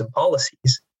regulations and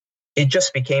policies, it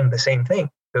just became the same thing.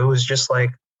 It was just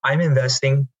like, I'm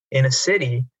investing in a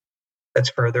city that's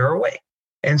further away.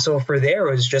 And so for there,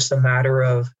 it was just a matter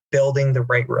of building the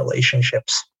right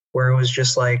relationships where it was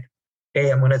just like,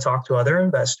 hey, I'm going to talk to other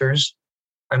investors.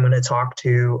 I'm going to talk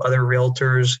to other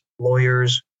realtors,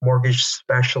 lawyers, mortgage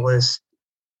specialists,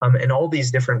 and all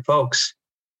these different folks,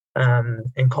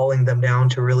 and calling them down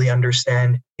to really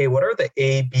understand, hey, what are the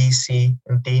A, B, C,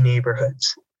 and D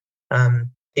neighborhoods?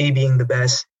 A being the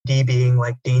best, D being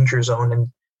like danger zone and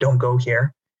don't go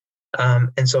here.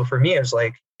 And so for me, it was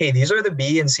like, hey, these are the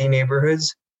B and C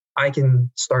neighborhoods. I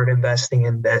can start investing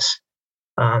in this.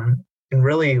 And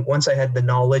really, once I had the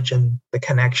knowledge and the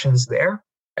connections there,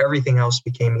 everything else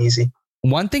became easy.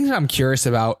 One thing that I'm curious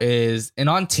about is in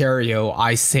Ontario,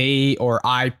 I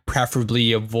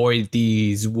preferably avoid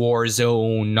these war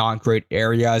zone, not great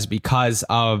areas because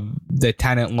of the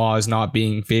tenant laws not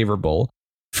being favorable.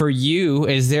 For you,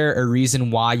 is there a reason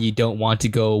why you don't want to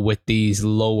go with these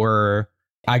lower,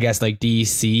 I guess, like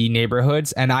DC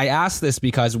neighborhoods? And I ask this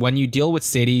because when you deal with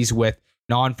cities with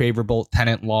non-favorable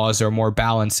tenant laws or more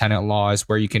balanced tenant laws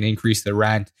where you can increase the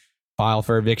rent, file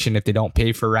for eviction if they don't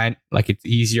pay for rent, like it's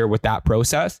easier with that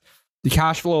process. The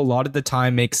cash flow a lot of the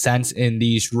time makes sense in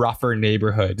these rougher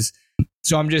neighborhoods.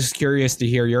 So I'm just curious to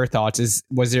hear your thoughts.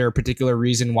 Was there a particular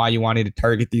reason why you wanted to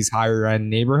target these higher end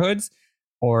neighborhoods?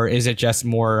 Or is it just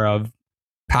more of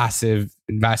passive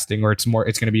investing, or it's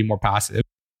going to be more passive?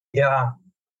 Yeah,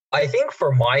 I think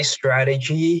for my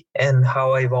strategy and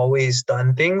how I've always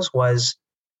done things was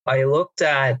I looked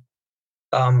at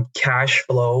cash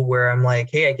flow where I'm like,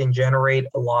 hey, I can generate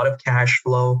a lot of cash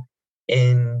flow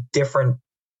in different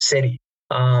cities.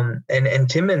 And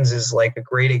Timmins is like a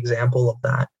great example of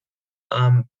that.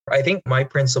 I think my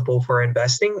principle for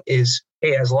investing is,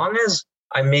 hey, as long as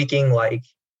I'm making like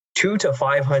 $200 to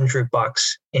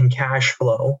 $500 in cash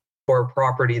flow for a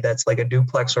property that's like a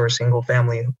duplex or a single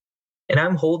family, and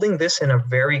I'm holding this in a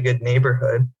very good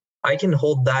neighborhood, I can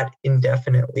hold that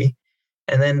indefinitely.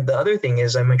 And then the other thing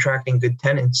is I'm attracting good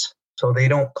tenants. So they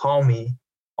don't call me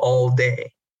all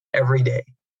day, every day.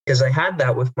 Because I had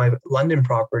that with my London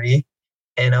property.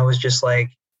 And I was just like,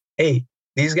 hey,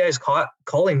 these guys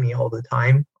calling me all the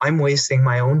time. I'm wasting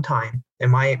my own time.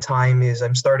 And my time is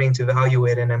I'm starting to value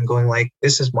it. And I'm going like,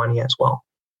 this is money as well.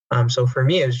 So for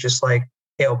me, it was just like,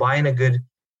 hey, I'll buy in a good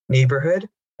neighborhood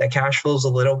that cash flows a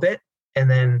little bit. And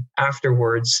then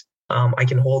afterwards, I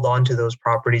can hold on to those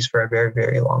properties for a very,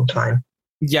 very long time.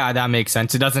 Yeah, that makes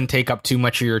sense. It doesn't take up too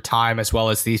much of your time, as well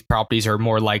as these properties are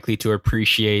more likely to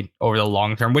appreciate over the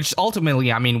long term, which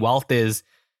ultimately, I mean, wealth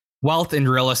in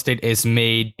real estate is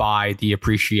made by the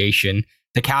appreciation.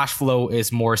 The cash flow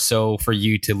is more so for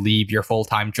you to leave your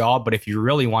full-time job. But if you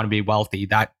really want to be wealthy,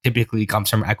 that typically comes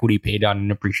from equity paid on an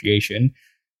appreciation.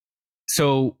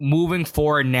 So moving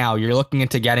forward now, you're looking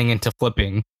into getting into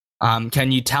flipping.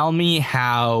 Can you tell me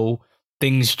how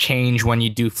things change when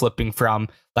you do flipping from,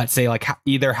 let's say, like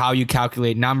either how you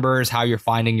calculate numbers, how you're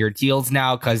finding your deals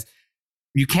now? Because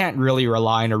you can't really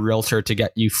rely on a realtor to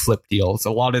get you flip deals. A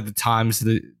lot of the times,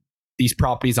 these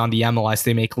properties on the MLS,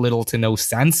 they make little to no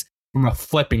sense from a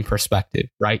flipping perspective,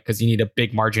 right? Because you need a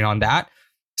big margin on that.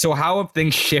 So how have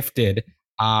things shifted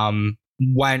now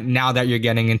that you're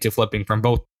getting into flipping from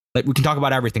both? Like, we can talk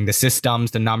about everything, the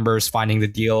systems, the numbers, finding the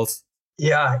deals.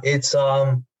 Yeah, it's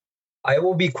I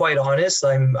will be quite honest.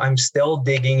 I'm still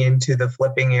digging into the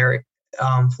flipping area,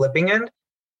 flipping end.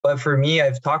 But for me,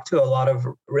 I've talked to a lot of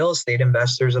real estate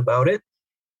investors about it,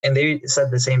 and they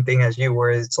said the same thing as you, where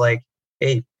it's like,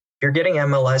 hey, if you're getting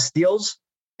MLS deals,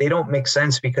 they don't make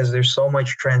sense because there's so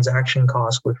much transaction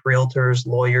cost with realtors,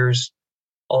 lawyers,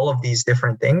 all of these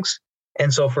different things.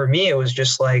 And so for me, it was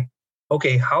just like,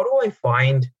 okay, how do I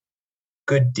find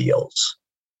good deals?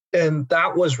 And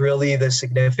that was really the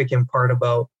significant part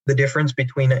about the difference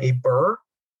between a BRRRR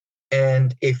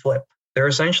and a flip. They're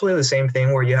essentially the same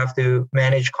thing, where you have to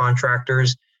manage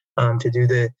contractors to do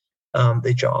the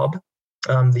job.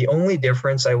 The only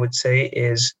difference I would say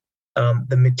is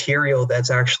the material that's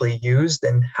actually used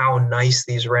and how nice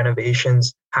these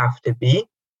renovations have to be,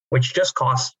 which just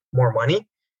costs more money.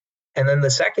 And then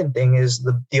the second thing is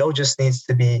the deal just needs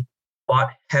to be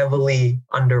bought heavily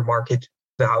under market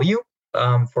value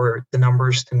for the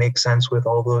numbers to make sense with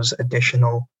all those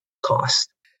additional costs.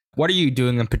 What are you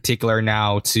doing in particular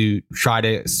now to try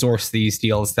to source these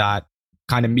deals that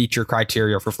kind of meet your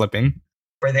criteria for flipping?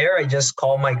 For there, I just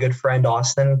call my good friend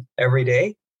Austin every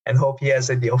day and hope he has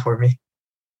a deal for me.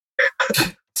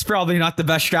 It's probably not the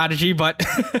best strategy, but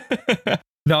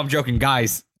no, I'm joking,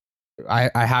 guys.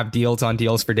 I have deals on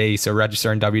deals for days, so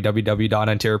register on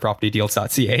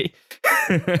www.ontariopropertydeals.ca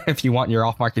if you want your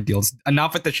off-market deals.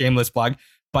 Enough with the shameless plug,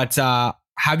 but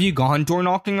have you gone door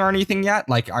knocking or anything yet?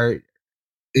 Like, I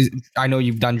know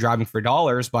you've done driving for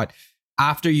dollars, but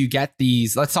after you get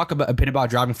these, let's talk a bit about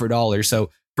driving for dollars.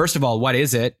 So first of all, what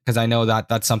is it? Because I know that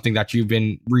that's something that you've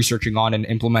been researching on and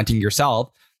implementing yourself.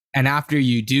 And after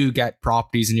you do get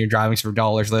properties in your driving for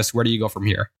dollars list, where do you go from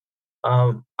here?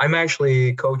 I'm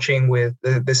actually coaching with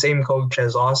the same coach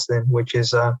as Austin, which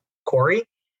is Corey.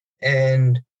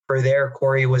 And for there,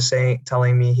 Corey was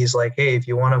telling me, he's like, hey, if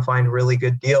you want to find really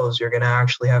good deals, you're going to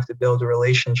actually have to build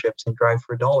relationships and drive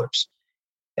for dollars.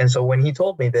 And so when he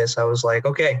told me this, I was like,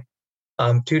 okay.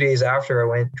 2 days after, I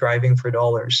went driving for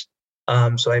dollars.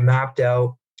 So I mapped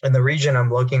out, and the region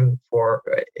I'm looking for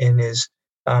in is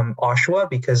Oshawa,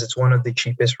 because it's one of the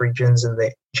cheapest regions in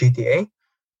the GTA.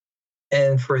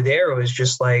 And for there, it was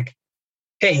just like,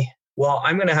 hey, well,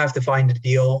 I'm going to have to find a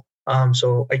deal.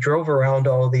 So I drove around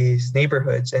all these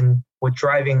neighborhoods, and what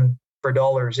driving for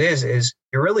dollars is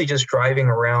you're really just driving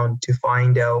around to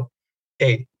find out,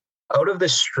 hey, out of the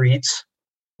streets,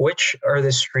 which are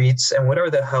the streets and what are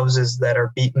the houses that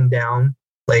are beaten down,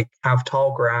 like have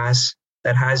tall grass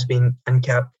that has been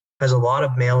unkept, has a lot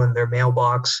of mail in their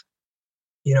mailbox.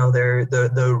 You know,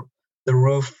 the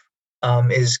roof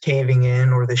is caving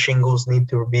in, or the shingles need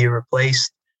to be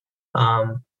replaced.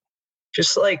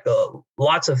 Just like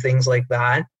lots of things like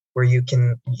that, where you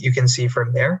can see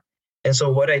from there. And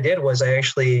so what I did was I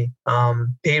actually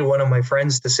paid one of my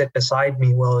friends to sit beside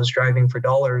me while I was driving for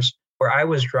dollars, where I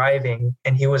was driving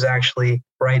and he was actually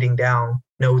writing down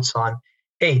notes on,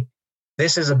 hey,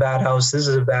 this is a bad house. This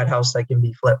is a bad house that can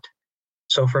be flipped.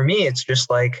 So for me, it's just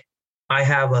like I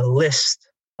have a list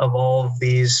of all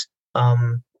these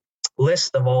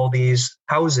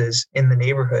houses in the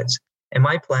neighborhoods. And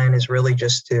my plan is really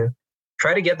just to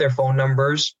try to get their phone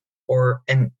numbers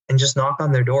and just knock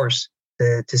on their doors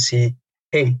to see,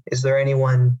 hey, is there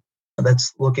anyone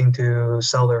that's looking to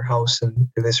sell their house in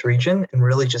this region, and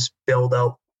really just build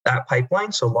out that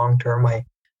pipeline. So long term, I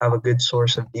have a good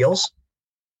source of deals.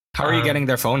 How are you getting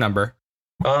their phone number?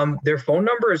 Their phone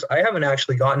numbers, I haven't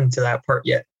actually gotten to that part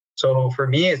yet. So for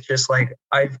me, it's just like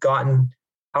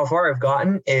how far I've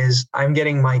gotten is I'm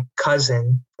getting my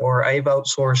cousin, or I've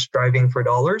outsourced driving for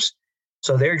dollars.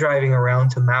 So they're driving around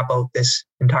to map out this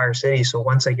entire city. So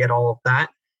once I get all of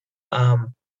that,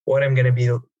 what I'm going to be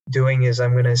doing is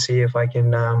I'm going to see if I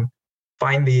can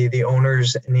find the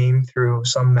owner's name through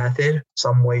some method,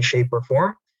 some way, shape, or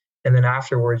form. And then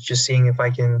afterwards, just seeing if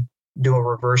I can do a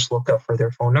reverse lookup for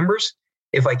their phone numbers.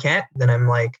 If I can't, then I'm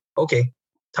like, okay,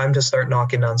 time to start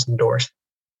knocking on some doors.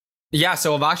 Yeah,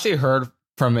 so I've actually heard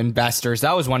from investors,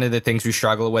 that was one of the things we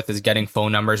struggle with, is getting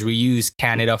phone numbers. We use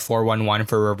Canada 411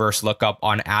 for reverse lookup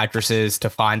on addresses to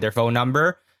find their phone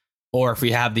number. Or if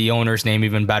we have the owner's name,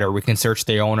 even better, we can search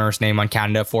the owner's name on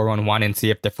Canada 411 and see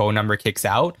if the phone number kicks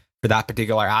out for that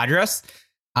particular address.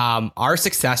 Our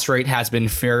success rate has been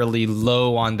fairly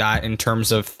low on that in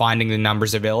terms of finding the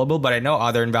numbers available. But I know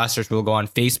other investors will go on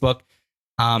Facebook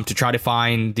to try to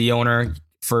find the owner.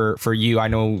 For you, I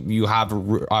know you have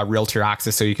realtor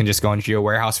access, so you can just go on Geo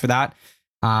Warehouse for that.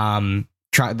 I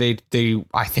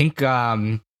think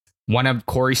one of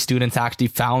Corey's students actually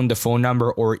found the phone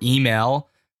number or email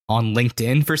on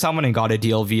LinkedIn for someone and got a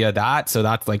deal via that. So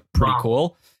that's like pretty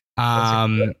cool.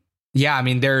 Yeah, I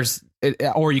mean,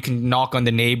 or you can knock on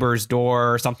the neighbor's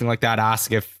door or something like that,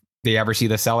 ask if they ever see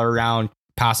the seller around,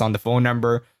 pass on the phone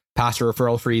number, pass a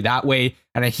referral fee that way.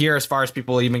 And I hear, as far as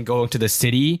people even going to the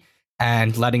city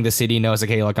and letting the city know, it's like,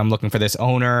 hey, look, I'm looking for this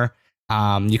owner.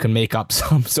 You can make up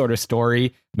some sort of story.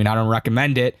 I mean, I don't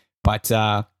recommend it, but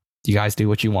you guys do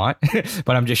what you want.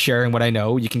 But I'm just sharing what I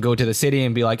know. You can go to the city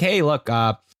and be like, hey, look,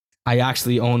 I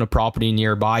actually own a property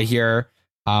nearby here.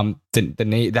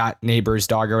 That neighbor's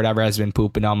dog or whatever has been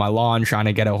pooping on my lawn, trying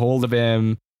to get a hold of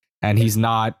him, and he's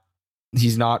not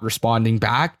responding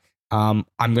back. I'm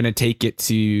going to take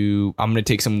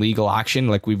some legal action.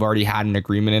 Like, we've already had an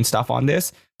agreement and stuff on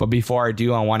this, but before I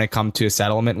do, I want to come to a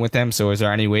settlement with him. So is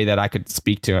there any way that I could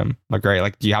speak to him? Like, right,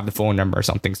 like, do you have the phone number or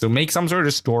something? So make some sort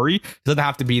of story. It doesn't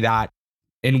have to be that,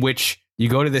 in which you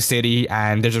go to the city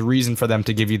and there's a reason for them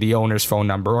to give you the owner's phone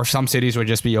number, or some cities would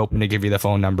just be open to give you the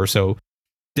phone number. So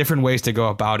different ways to go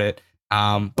about it.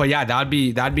 But yeah, that'd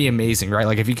be amazing, right?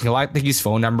 Like, if you can collect these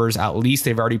phone numbers, at least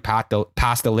they've already passed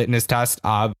the litmus test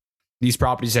of these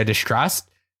properties are distressed.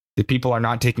 The people are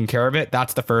not taking care of it.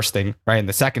 That's the first thing, right? And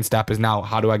the second step is, now,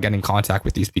 how do I get in contact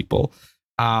with these people?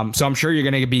 So I'm sure you're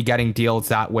going to be getting deals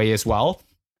that way as well.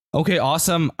 Okay,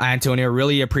 awesome, Antonio.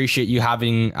 Really appreciate you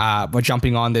jumping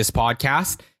on this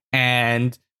podcast.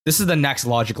 And this is the next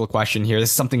logical question here.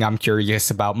 This is something I'm curious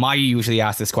about. Maya usually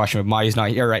asks this question, but Maya's not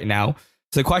here right now.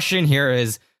 So the question here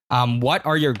is, what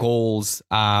are your goals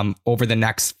over the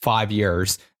next 5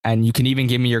 years? And you can even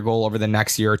give me your goal over the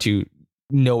next year or two,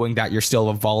 knowing that you're still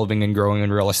evolving and growing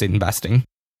in real estate investing.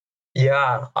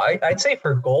 Yeah, I'd say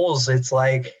for goals, it's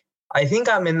like, I think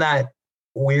I'm in that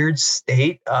weird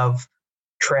state of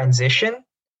transition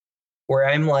where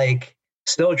I'm like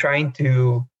still trying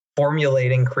to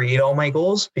formulate and create all my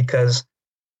goals, because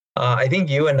I think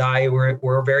you and I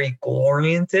we're very goal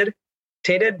oriented,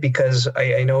 because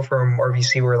I know from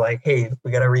RBC we're like, hey,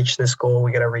 we got to reach this goal,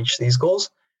 we got to reach these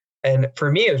goals. And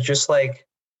for me, it was just like,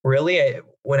 really,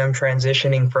 when I'm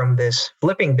transitioning from this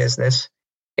flipping business,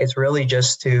 it's really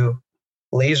just to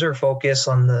laser focus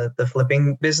on the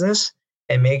flipping business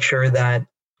and make sure that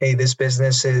hey, this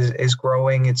business is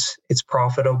growing, it's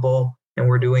profitable, and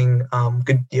we're doing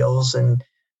good deals and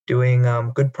doing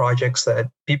good projects that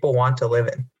people want to live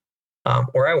in,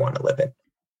 or I want to live in.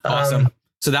 Awesome.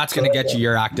 So that's going to get you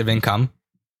your active income.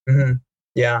 Mm-hmm.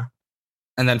 Yeah.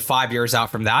 And then 5 years out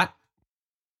from that?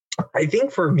 I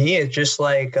think for me, it's just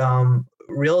like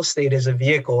real estate is a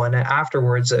vehicle. And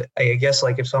afterwards, I guess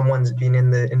like if someone's been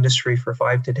in the industry for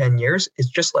 5 to 10 years, it's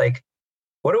just like,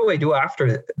 what do I do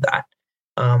after that?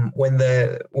 When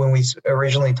we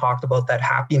originally talked about that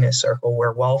happiness circle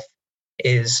where wealth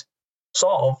is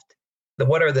solved,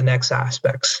 what are the next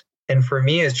aspects? And for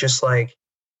me, it's just like,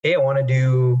 hey, I want to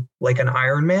do like an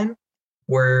Ironman,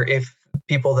 where if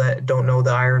people that don't know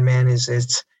the Ironman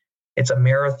it's a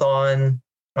marathon.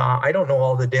 I don't know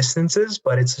all the distances,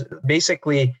 but it's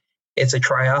basically a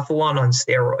triathlon on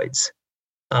steroids.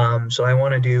 So I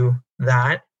want to do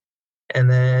that, and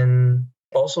then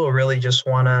also really just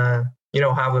want to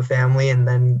have a family, and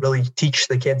then really teach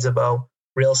the kids about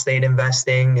real estate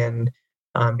investing and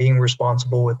being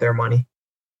responsible with their money.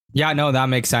 Yeah, no, that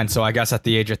makes sense. So I guess at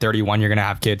the age of 31, you're going to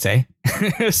have kids, eh?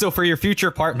 So for your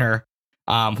future partner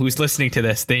who's listening to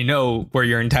this, they know where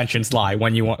your intentions lie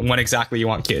when exactly you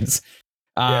want kids.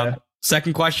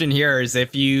 Second question here is,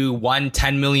 if you won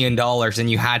 $10 million and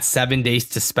you had 7 days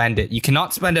to spend it, you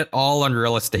cannot spend it all on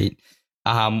real estate.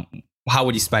 How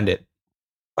would you spend it?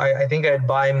 I think I'd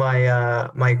buy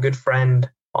my good friend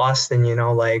Austin,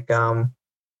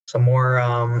 some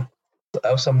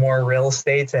more real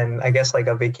estate, and I guess like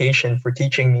a vacation for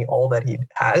teaching me all that he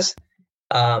has.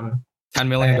 $10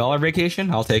 million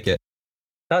vacation? I'll take it.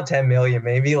 Not 10 million,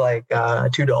 maybe like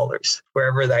 $2,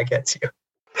 wherever that gets you.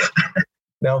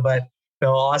 No,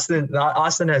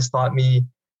 Austin has taught me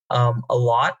a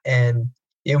lot, and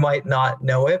you might not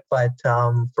know it, but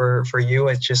for you,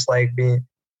 it's just like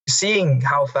seeing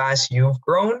how fast you've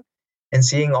grown and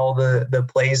seeing all the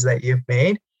plays that you've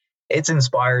made. It's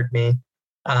inspired me.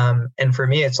 And for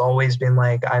me, it's always been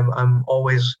like, I'm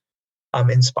always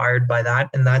inspired by that.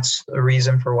 And that's the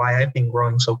reason for why I've been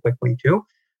growing so quickly too.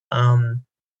 And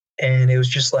it was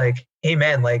just like, hey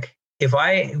man, like if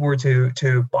I were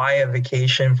to buy a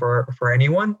vacation for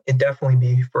anyone, it'd definitely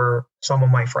be for some of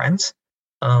my friends,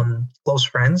 close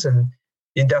friends, and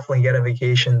you'd definitely get a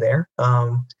vacation there.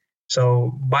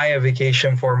 So buy a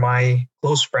vacation for my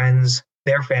close friends,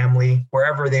 their family,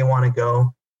 wherever they want to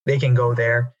go, they can go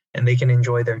there and they can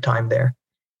enjoy their time there.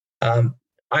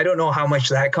 I don't know how much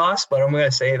that costs, but I'm going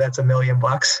to say that's $1 million.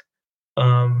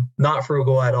 Not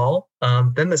frugal at all.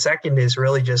 Then the second is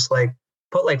really just like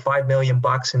put like $5 million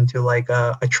into like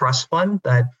a trust fund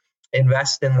that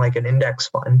invests in like an index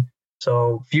fund.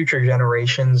 So future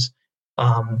generations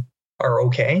are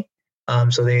okay.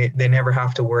 So they never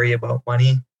have to worry about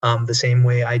money the same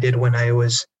way I did when I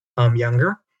was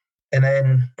younger. And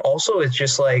then also it's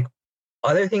just like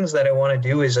other things that I want to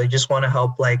do is I just want to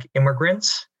help like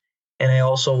immigrants. And I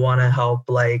also want to help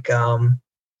like,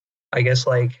 I guess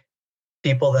like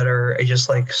people that are just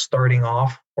like starting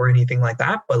off or anything like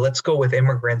that. But let's go with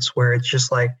immigrants, where it's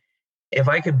just like, if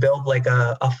I could build like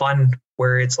a fund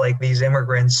where it's like these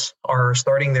immigrants are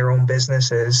starting their own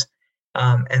businesses.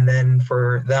 And then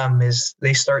for them is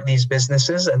they start these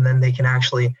businesses and then they can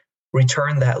actually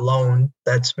return that loan.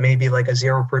 That's maybe like a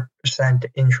 0%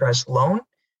 interest loan.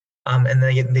 And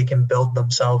then they can build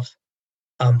themselves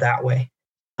that way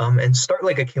and start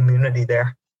like a community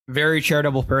there. Very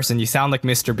charitable person. You sound like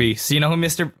Mr. Beast. You know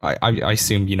who I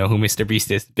assume you know who Mr. Beast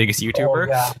is, biggest YouTuber. Oh,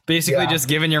 yeah. Basically just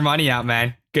giving your money out,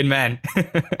 man. Good man.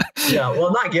 Yeah,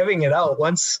 well, not giving it out.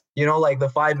 Once, like the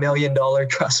 $5 million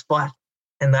trust fund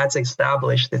and that's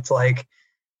established, it's like,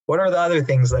 what are the other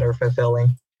things that are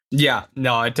fulfilling? Yeah,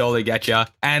 no, I totally get you.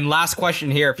 And last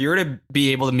question here. If you were to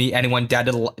be able to meet anyone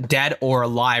dead or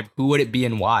alive, who would it be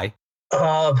and why?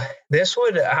 This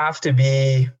would have to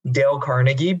be Dale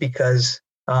Carnegie, because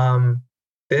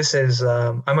this is,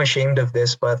 I'm ashamed of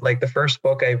this, but like the first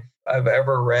book I've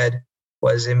ever read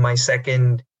was in my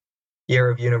second year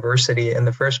of university. And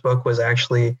the first book was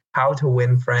actually How to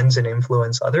Win Friends and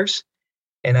Influence Others.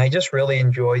 And I just really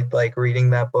enjoyed like reading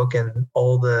that book and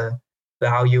all the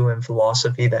value and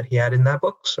philosophy that he had in that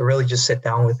book. So really just sit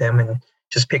down with him and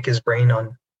just pick his brain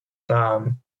on,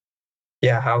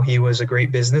 how he was a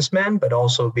great businessman, but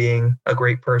also being a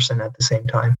great person at the same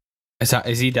time.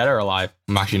 Is he dead or alive?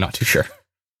 I'm actually not too sure.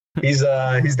 He's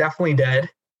definitely dead.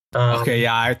 Okay,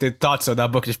 yeah, I thought so.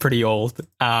 That book is pretty old.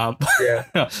 Yeah.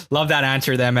 Love that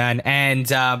answer there, man.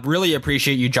 And really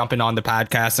appreciate you jumping on the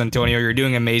podcast, Antonio. You're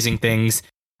doing amazing things.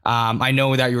 I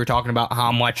know that you were talking about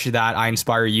how much that I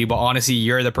inspire you, but honestly,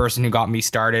 you're the person who got me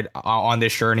started on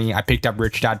this journey. I picked up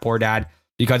Rich Dad Poor Dad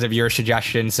because of your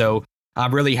suggestion. So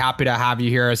I'm really happy to have you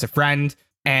here as a friend.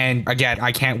 And again,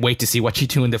 I can't wait to see what you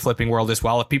do in the flipping world as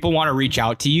well. If people want to reach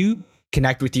out to you,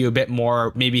 connect with you a bit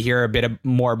more, maybe hear a bit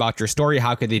more about your story,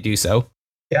 how could they do so?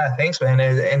 Yeah, thanks, man.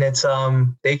 And it's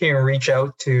they can reach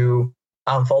out to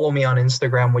follow me on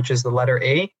Instagram, which is the letter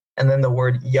A and then the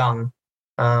word young.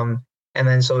 And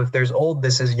then so if there's old,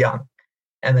 this is young.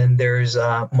 And then there's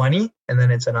money, and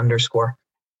then it's an underscore.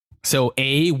 So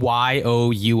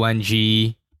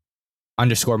AYOUNG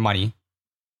underscore money.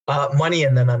 Money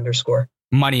and then underscore.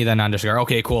 Money then underscore.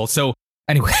 Okay, cool. So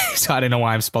anyway, so I don't know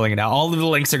why I'm spelling it out. All of the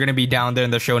links are going to be down there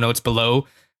in the show notes below.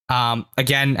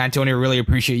 Again, Antonio, really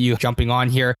appreciate you jumping on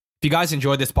here. If you guys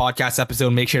enjoyed this podcast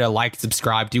episode, make sure to like,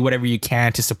 subscribe, do whatever you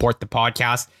can to support the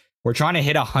podcast. We're trying to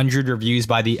hit 100 reviews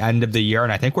by the end of the year,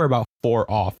 and I think we're about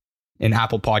 4 off in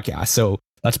Apple Podcasts. So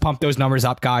let's pump those numbers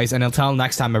up, guys. And until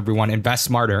next time, everyone, invest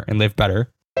smarter and live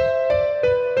better.